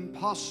may be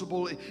impossible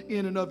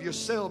in and of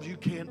yourselves. You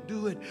can't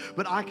do it,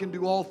 but I can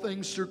do all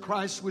things through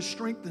Christ which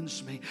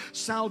strengthens me.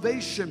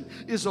 Salvation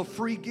is a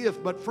free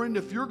gift, but friend,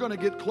 if you're going to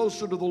get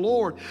closer to the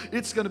Lord,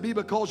 it's going to be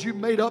because you've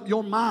made up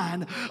your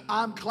mind.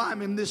 I'm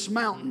climbing this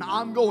mountain.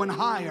 I'm going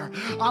higher.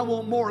 I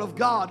want more of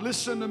God.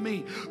 Listen to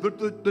me.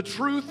 The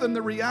truth and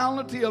the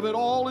reality of it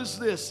all is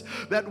this,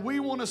 that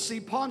we want to see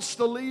Ponce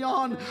de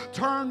Leon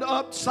turned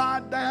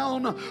upside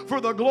down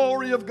for the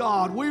glory of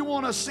God. We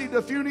want to see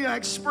the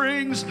Funiac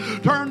Springs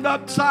turned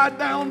upside upside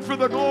down for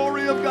the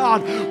glory of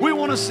God. We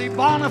want to see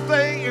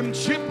Bonifay and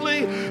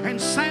Chipley and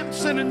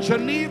Sampson and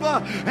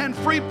Geneva and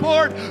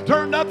Freeport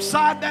turned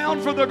upside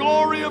down for the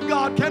glory of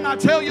God. Can I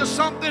tell you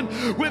something?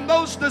 When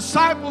those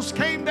disciples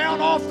came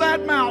down off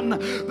that mountain,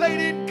 they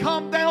didn't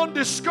come down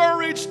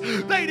discouraged.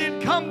 They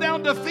didn't come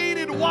down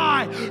defeated.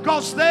 Why?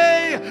 Because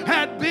they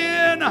had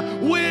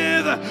been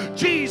with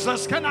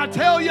Jesus. Can I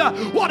tell you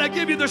what to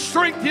give you the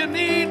strength you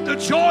need, the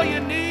joy you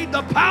need,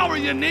 the power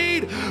you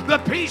need,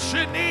 the peace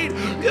you need?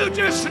 You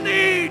just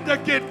need to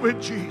get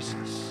with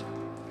Jesus.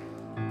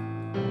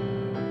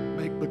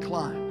 Make the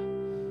climb.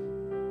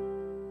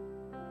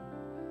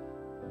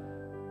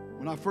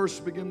 When I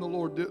first began, the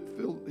Lord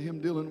feel Him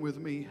dealing with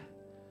me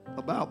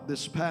about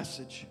this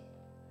passage.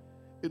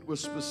 It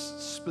was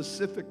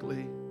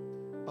specifically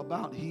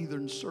about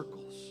heathen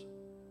circles,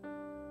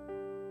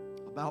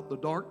 about the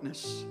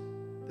darkness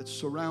that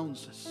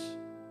surrounds us.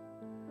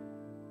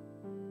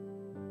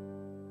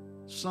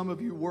 Some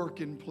of you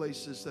work in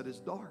places that is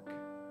dark.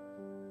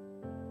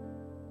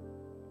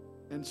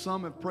 And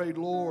some have prayed,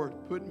 Lord,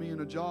 put me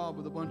in a job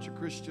with a bunch of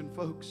Christian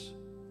folks.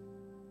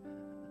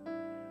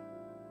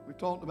 We've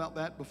talked about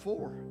that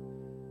before.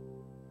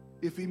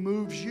 If He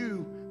moves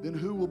you, then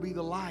who will be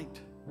the light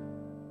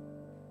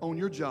on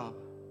your job?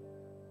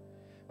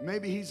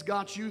 Maybe He's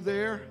got you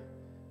there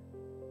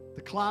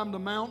to climb the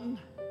mountain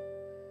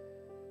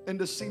and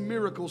to see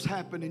miracles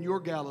happen in your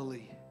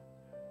Galilee.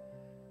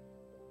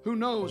 Who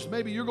knows?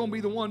 Maybe you're going to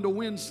be the one to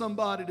win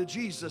somebody to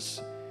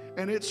Jesus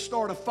and it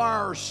start a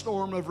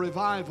firestorm of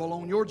revival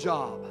on your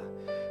job.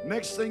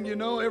 Next thing you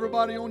know,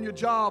 everybody on your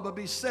job will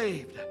be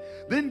saved.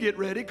 Then get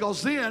ready,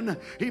 because then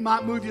He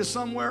might move you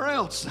somewhere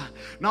else.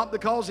 Not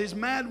because He's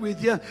mad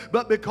with you,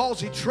 but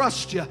because He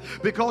trusts you.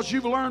 Because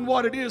you've learned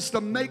what it is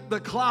to make the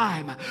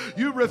climb.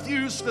 You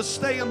refuse to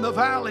stay in the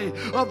valley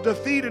of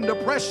defeat and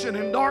depression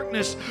and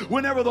darkness.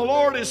 Whenever the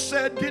Lord has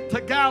said, get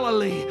to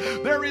Galilee,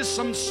 there is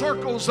some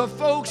circles of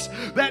folks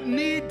that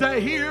need to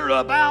hear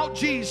about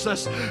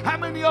Jesus. How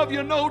many of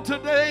you know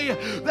today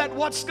that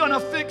what's going to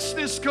fix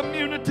this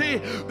community,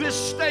 this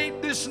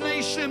state, this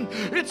nation,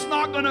 it's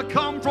not going to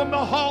come from the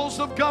halls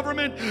of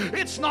government.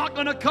 It's not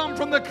going to come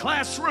from the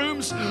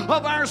classrooms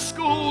of our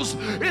schools.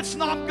 It's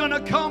not going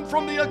to come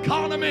from the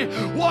economy.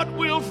 What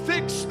will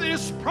fix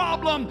this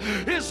problem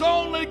is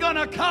only going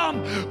to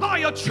come by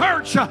a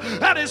church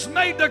that is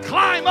made to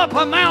climb up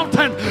a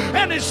mountain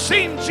and has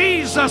seen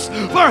Jesus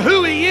for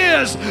who He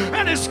is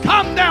and has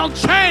come down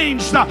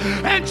changed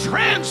and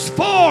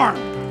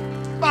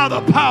transformed by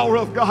the power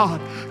of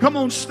God. Come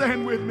on,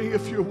 stand with me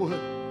if you would.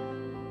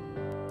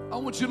 I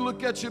want you to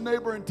look at your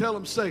neighbor and tell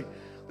him, say,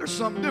 there's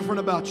something different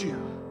about you.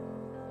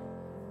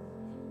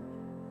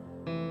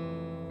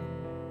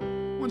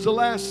 When's the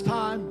last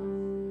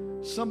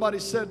time somebody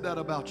said that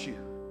about you?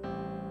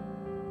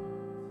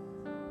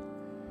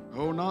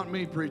 Oh, not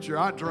me, preacher.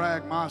 I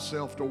drag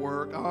myself to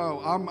work.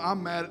 Oh,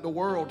 I'm mad at the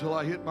world till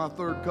I hit my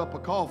third cup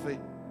of coffee.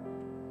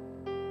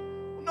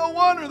 No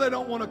wonder they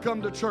don't want to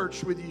come to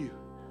church with you.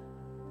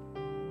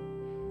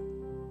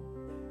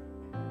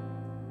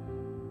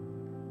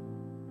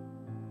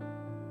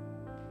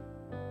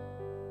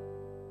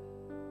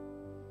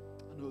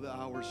 The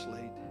hour's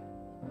late.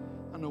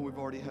 I know we've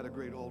already had a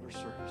great altar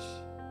service.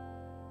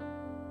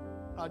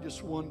 I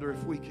just wonder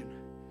if we can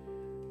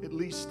at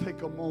least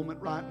take a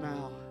moment right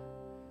now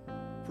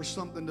for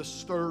something to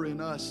stir in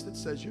us that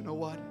says, you know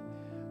what?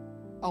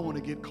 I want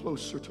to get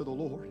closer to the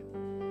Lord,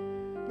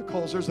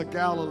 because there's a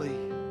Galilee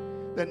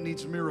that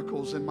needs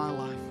miracles in my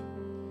life.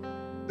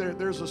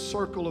 There's a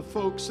circle of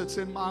folks that's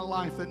in my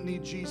life that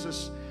need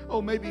Jesus.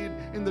 Oh, maybe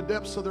in the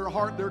depths of their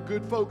heart they're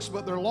good folks,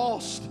 but they're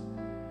lost.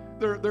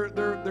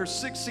 They're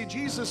sick. See,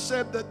 Jesus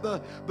said that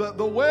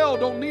the well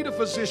don't need a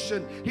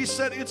physician. He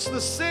said it's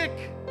the sick.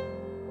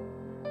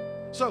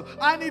 So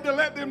I need to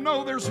let them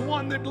know there's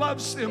one that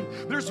loves them.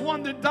 There's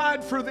one that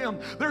died for them.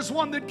 There's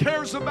one that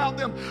cares about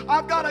them.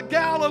 I've got a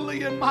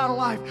Galilee in my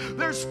life.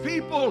 There's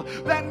people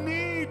that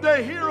need to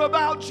hear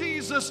about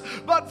Jesus.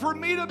 But for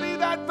me to be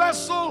that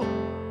vessel,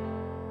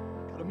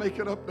 I've got to make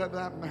it up to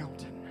that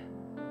mountain.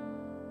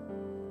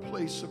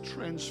 Place of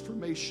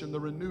transformation,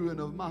 the renewing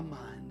of my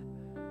mind.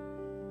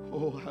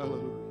 Oh,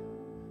 hallelujah.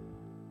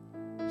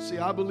 See,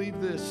 I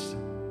believe this.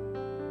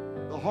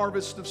 The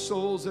harvest of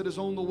souls that is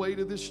on the way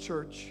to this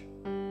church,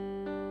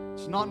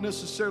 it's not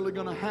necessarily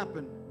going to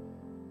happen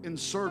in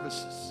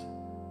services.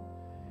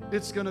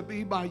 It's going to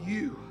be by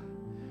you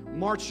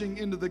marching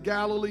into the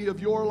Galilee of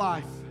your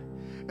life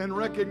and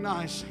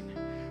recognizing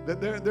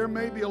that there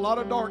may be a lot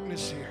of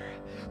darkness here.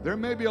 There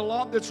may be a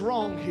lot that's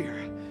wrong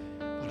here.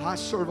 But I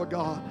serve a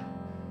God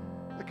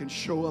that can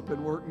show up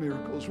and work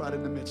miracles right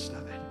in the midst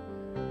of it.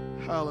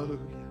 Hallelujah.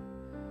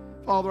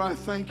 Father, I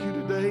thank you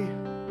today.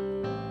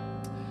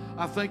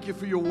 I thank you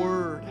for your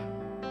word.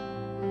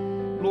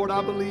 Lord,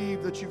 I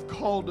believe that you've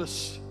called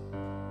us.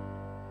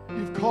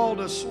 You've called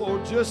us,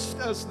 Lord, just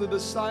as the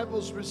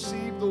disciples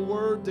received the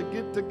word to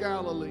get to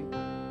Galilee.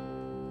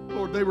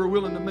 Lord, they were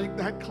willing to make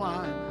that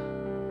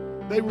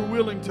climb. They were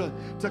willing to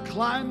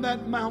climb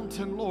that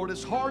mountain, Lord,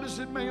 as hard as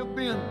it may have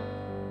been.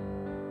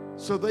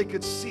 so they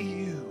could see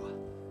you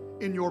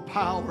in your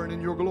power and in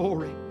your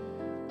glory.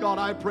 God,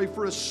 I pray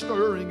for a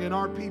stirring in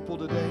our people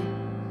today,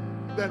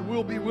 that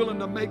we'll be willing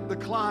to make the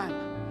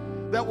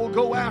climb, that will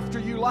go after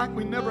you like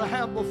we never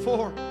have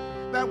before,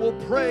 that will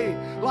pray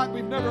like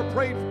we've never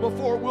prayed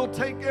before. We'll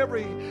take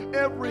every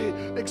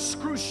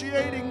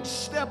excruciating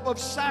step of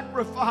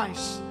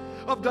sacrifice,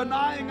 of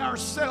denying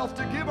ourselves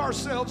to give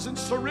ourselves and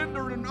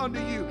surrendering unto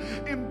you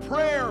in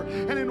prayer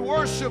and in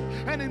worship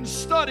and in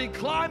study,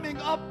 climbing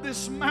up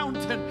this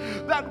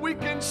mountain, that we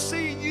can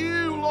see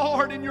you,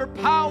 Lord, in your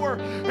power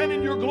and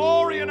in your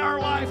glory in our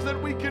life,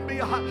 that we can be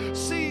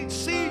see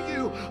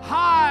you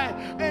high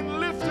and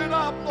lifted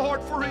up,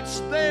 Lord, for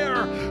it's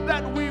there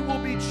that we will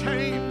be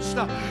changed.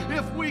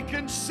 If we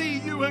can see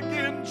you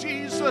again,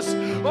 Jesus,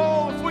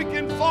 oh, if we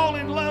can fall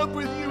in love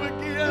with you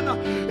again,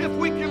 if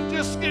we can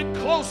just get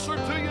closer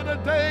to you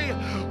today,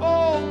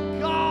 oh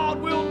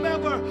God, we'll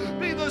never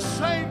be the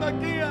same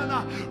again.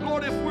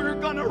 Lord, if we're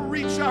going to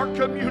reach our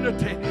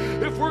community,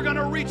 if we're going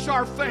to reach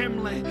our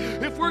family,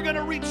 if we're going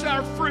to reach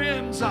our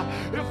friends,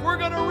 if we're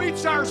going to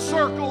reach our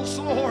circles,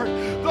 Lord,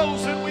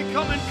 those that we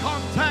come in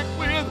contact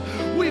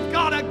with, we've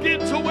got to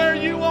get to where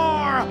you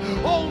are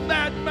on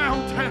that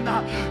mountain.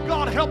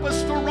 God, help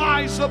us to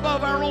rise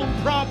above our own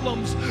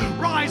problems,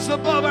 rise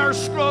above our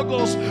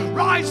struggles,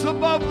 rise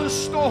above the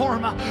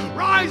storm,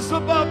 rise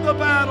above the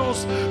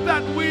battles,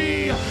 that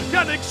we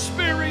can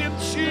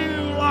experience you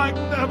like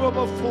never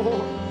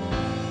before.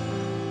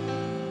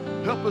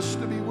 Help us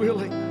to be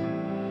willing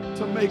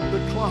to make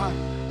the climb.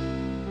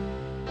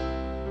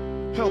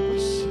 Help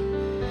us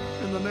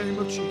in the name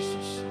of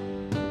Jesus.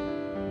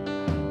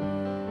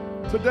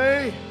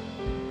 Today,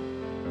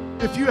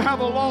 if you have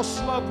a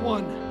lost loved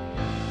one,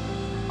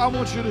 I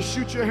want you to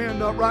shoot your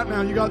hand up right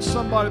now. You got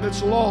somebody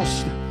that's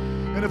lost,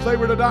 and if they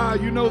were to die,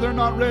 you know they're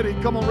not ready.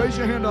 Come on, raise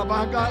your hand up.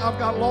 I've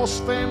got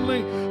lost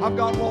family. I've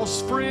got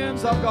lost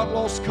friends. I've got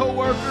lost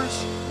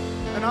co-workers,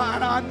 and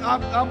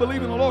I'm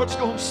believing the Lord's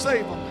going to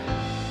save them.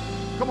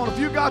 Come on, if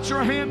you got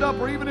your hand up,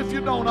 or even if you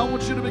don't, I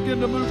want you to begin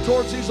to move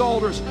towards these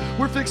altars.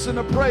 We're fixing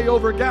to pray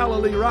over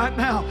Galilee right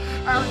now.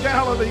 Our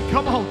Galilee,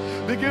 come on,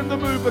 begin to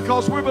move,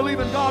 because we're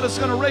believing God is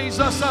going to raise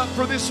us up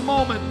for this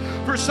moment,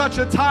 for such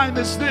a time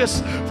as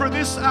this, for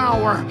this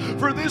hour,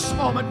 for this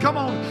moment. Come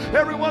on,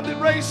 everyone that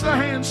raised their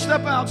hands,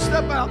 step out,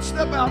 step out,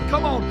 step out.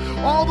 Come on,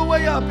 all the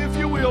way up, if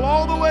you will,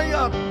 all the way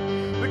up,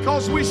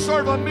 because we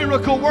serve a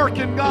miracle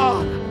working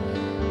God.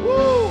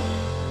 Woo!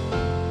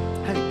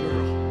 Hey,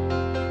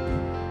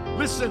 girl.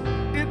 Listen,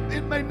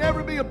 it may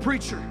never be a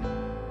preacher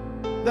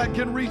that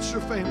can reach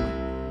your family.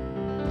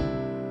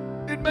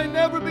 It may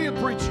never be a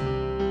preacher.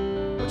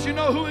 But you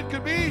know who it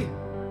could be?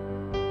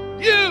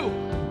 You!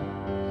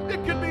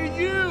 It could be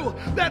you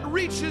that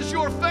reaches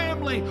your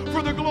family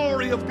for the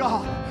glory of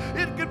God.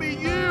 It could be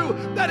you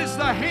that is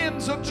the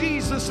hands of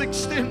Jesus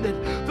extended,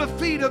 the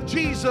feet of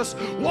Jesus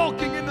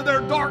walking into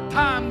their dark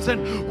times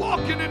and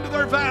walking into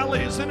their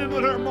valleys and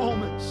into their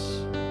moments.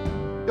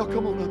 Y'all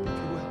come on up if you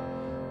will.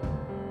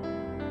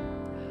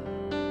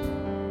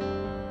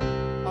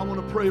 I want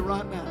to pray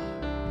right now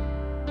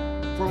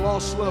for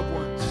lost loved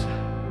ones.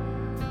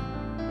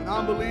 And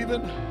I'm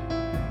believing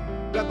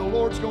that the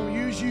Lord's going to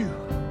use you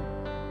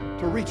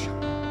to reach them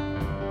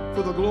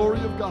for the glory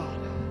of God.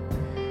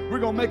 We're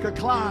going to make a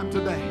climb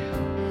today.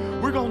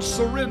 We're going to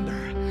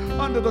surrender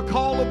under the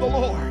call of the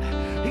Lord.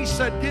 He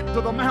said, get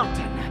to the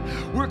mountain.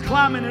 We're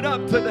climbing it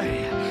up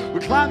today. We're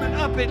climbing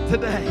up it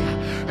today.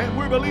 And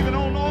we're believing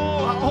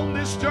on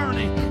this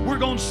journey, we're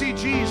going to see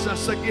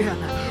Jesus again.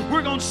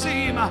 We're going to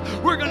see Him.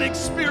 We're going to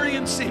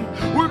experience Him.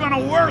 We're going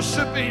to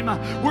worship Him.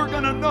 We're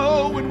going to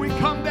know when we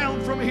come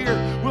down from here,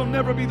 we'll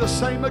never be the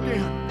same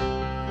again.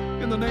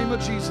 In the name of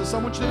Jesus, I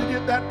want you to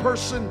get that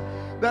person,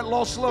 that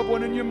lost loved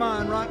one in your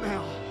mind right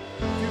now.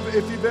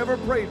 If you've ever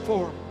prayed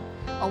for them,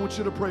 I want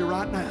you to pray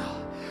right now.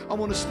 I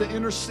want us to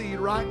intercede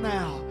right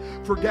now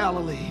for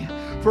Galilee,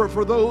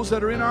 for those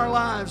that are in our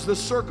lives, the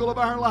circle of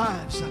our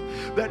lives,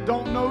 that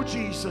don't know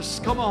Jesus.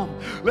 Come on,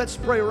 let's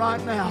pray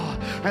right now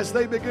as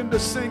they begin to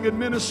sing and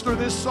minister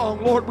this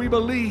song. Lord, we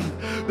believe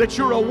that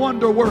you're a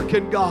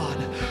wonder-working God.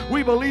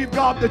 We believe,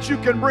 God, that you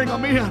can bring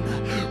them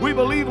in. We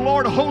believe,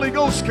 Lord, Holy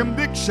Ghost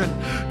conviction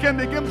can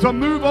begin to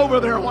move over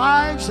their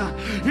lives.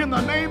 In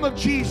the name of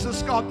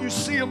Jesus, God, you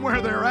see them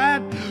where they're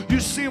at. You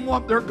see them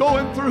what they're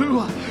going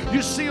through.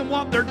 You see them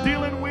what they're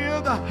dealing with.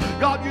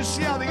 God, you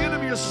see how the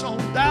enemy has sown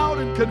doubt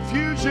and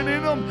confusion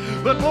in them.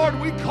 But Lord,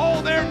 we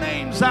call their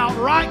names out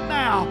right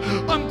now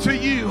unto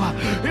you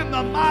in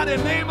the mighty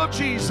name of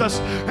Jesus.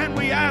 And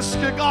we ask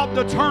you, God,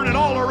 to turn it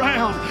all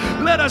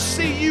around. Let us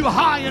see you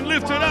high and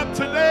lifted up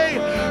today.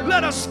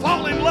 Let us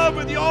fall in love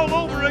with you all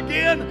over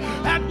again,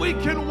 and we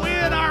can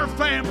win our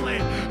family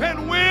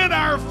and win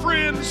our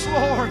friends.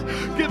 Lord,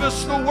 give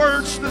us the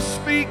words to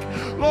speak.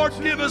 Lord,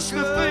 give us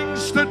the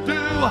things to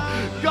do.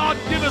 God,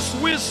 give us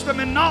wisdom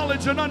and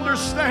knowledge and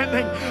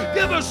understanding.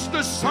 Give us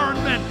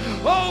discernment.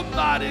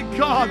 Almighty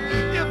God,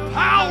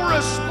 empower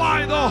us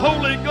by the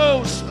Holy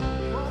Ghost.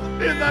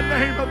 In the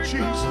name of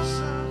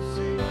Jesus.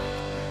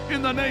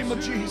 In the name of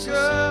Jesus.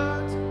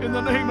 In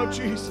the name of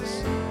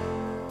Jesus.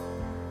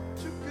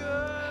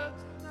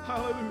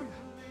 Hallelujah.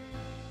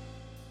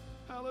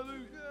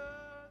 Hallelujah.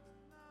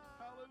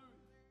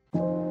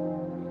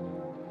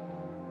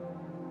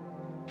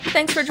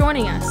 Thanks for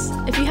joining us.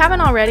 If you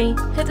haven't already,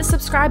 hit the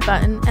subscribe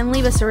button and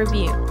leave us a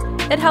review.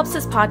 It helps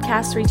this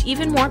podcast reach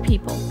even more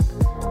people.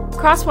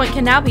 Crosspoint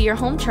can now be your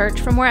home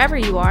church from wherever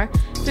you are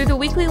through the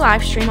weekly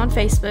live stream on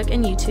Facebook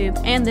and YouTube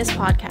and this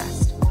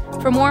podcast.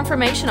 For more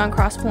information on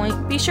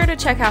Crosspoint, be sure to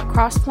check out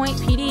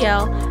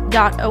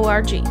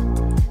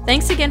crosspointpdl.org.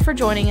 Thanks again for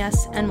joining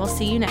us, and we'll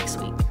see you next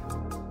week.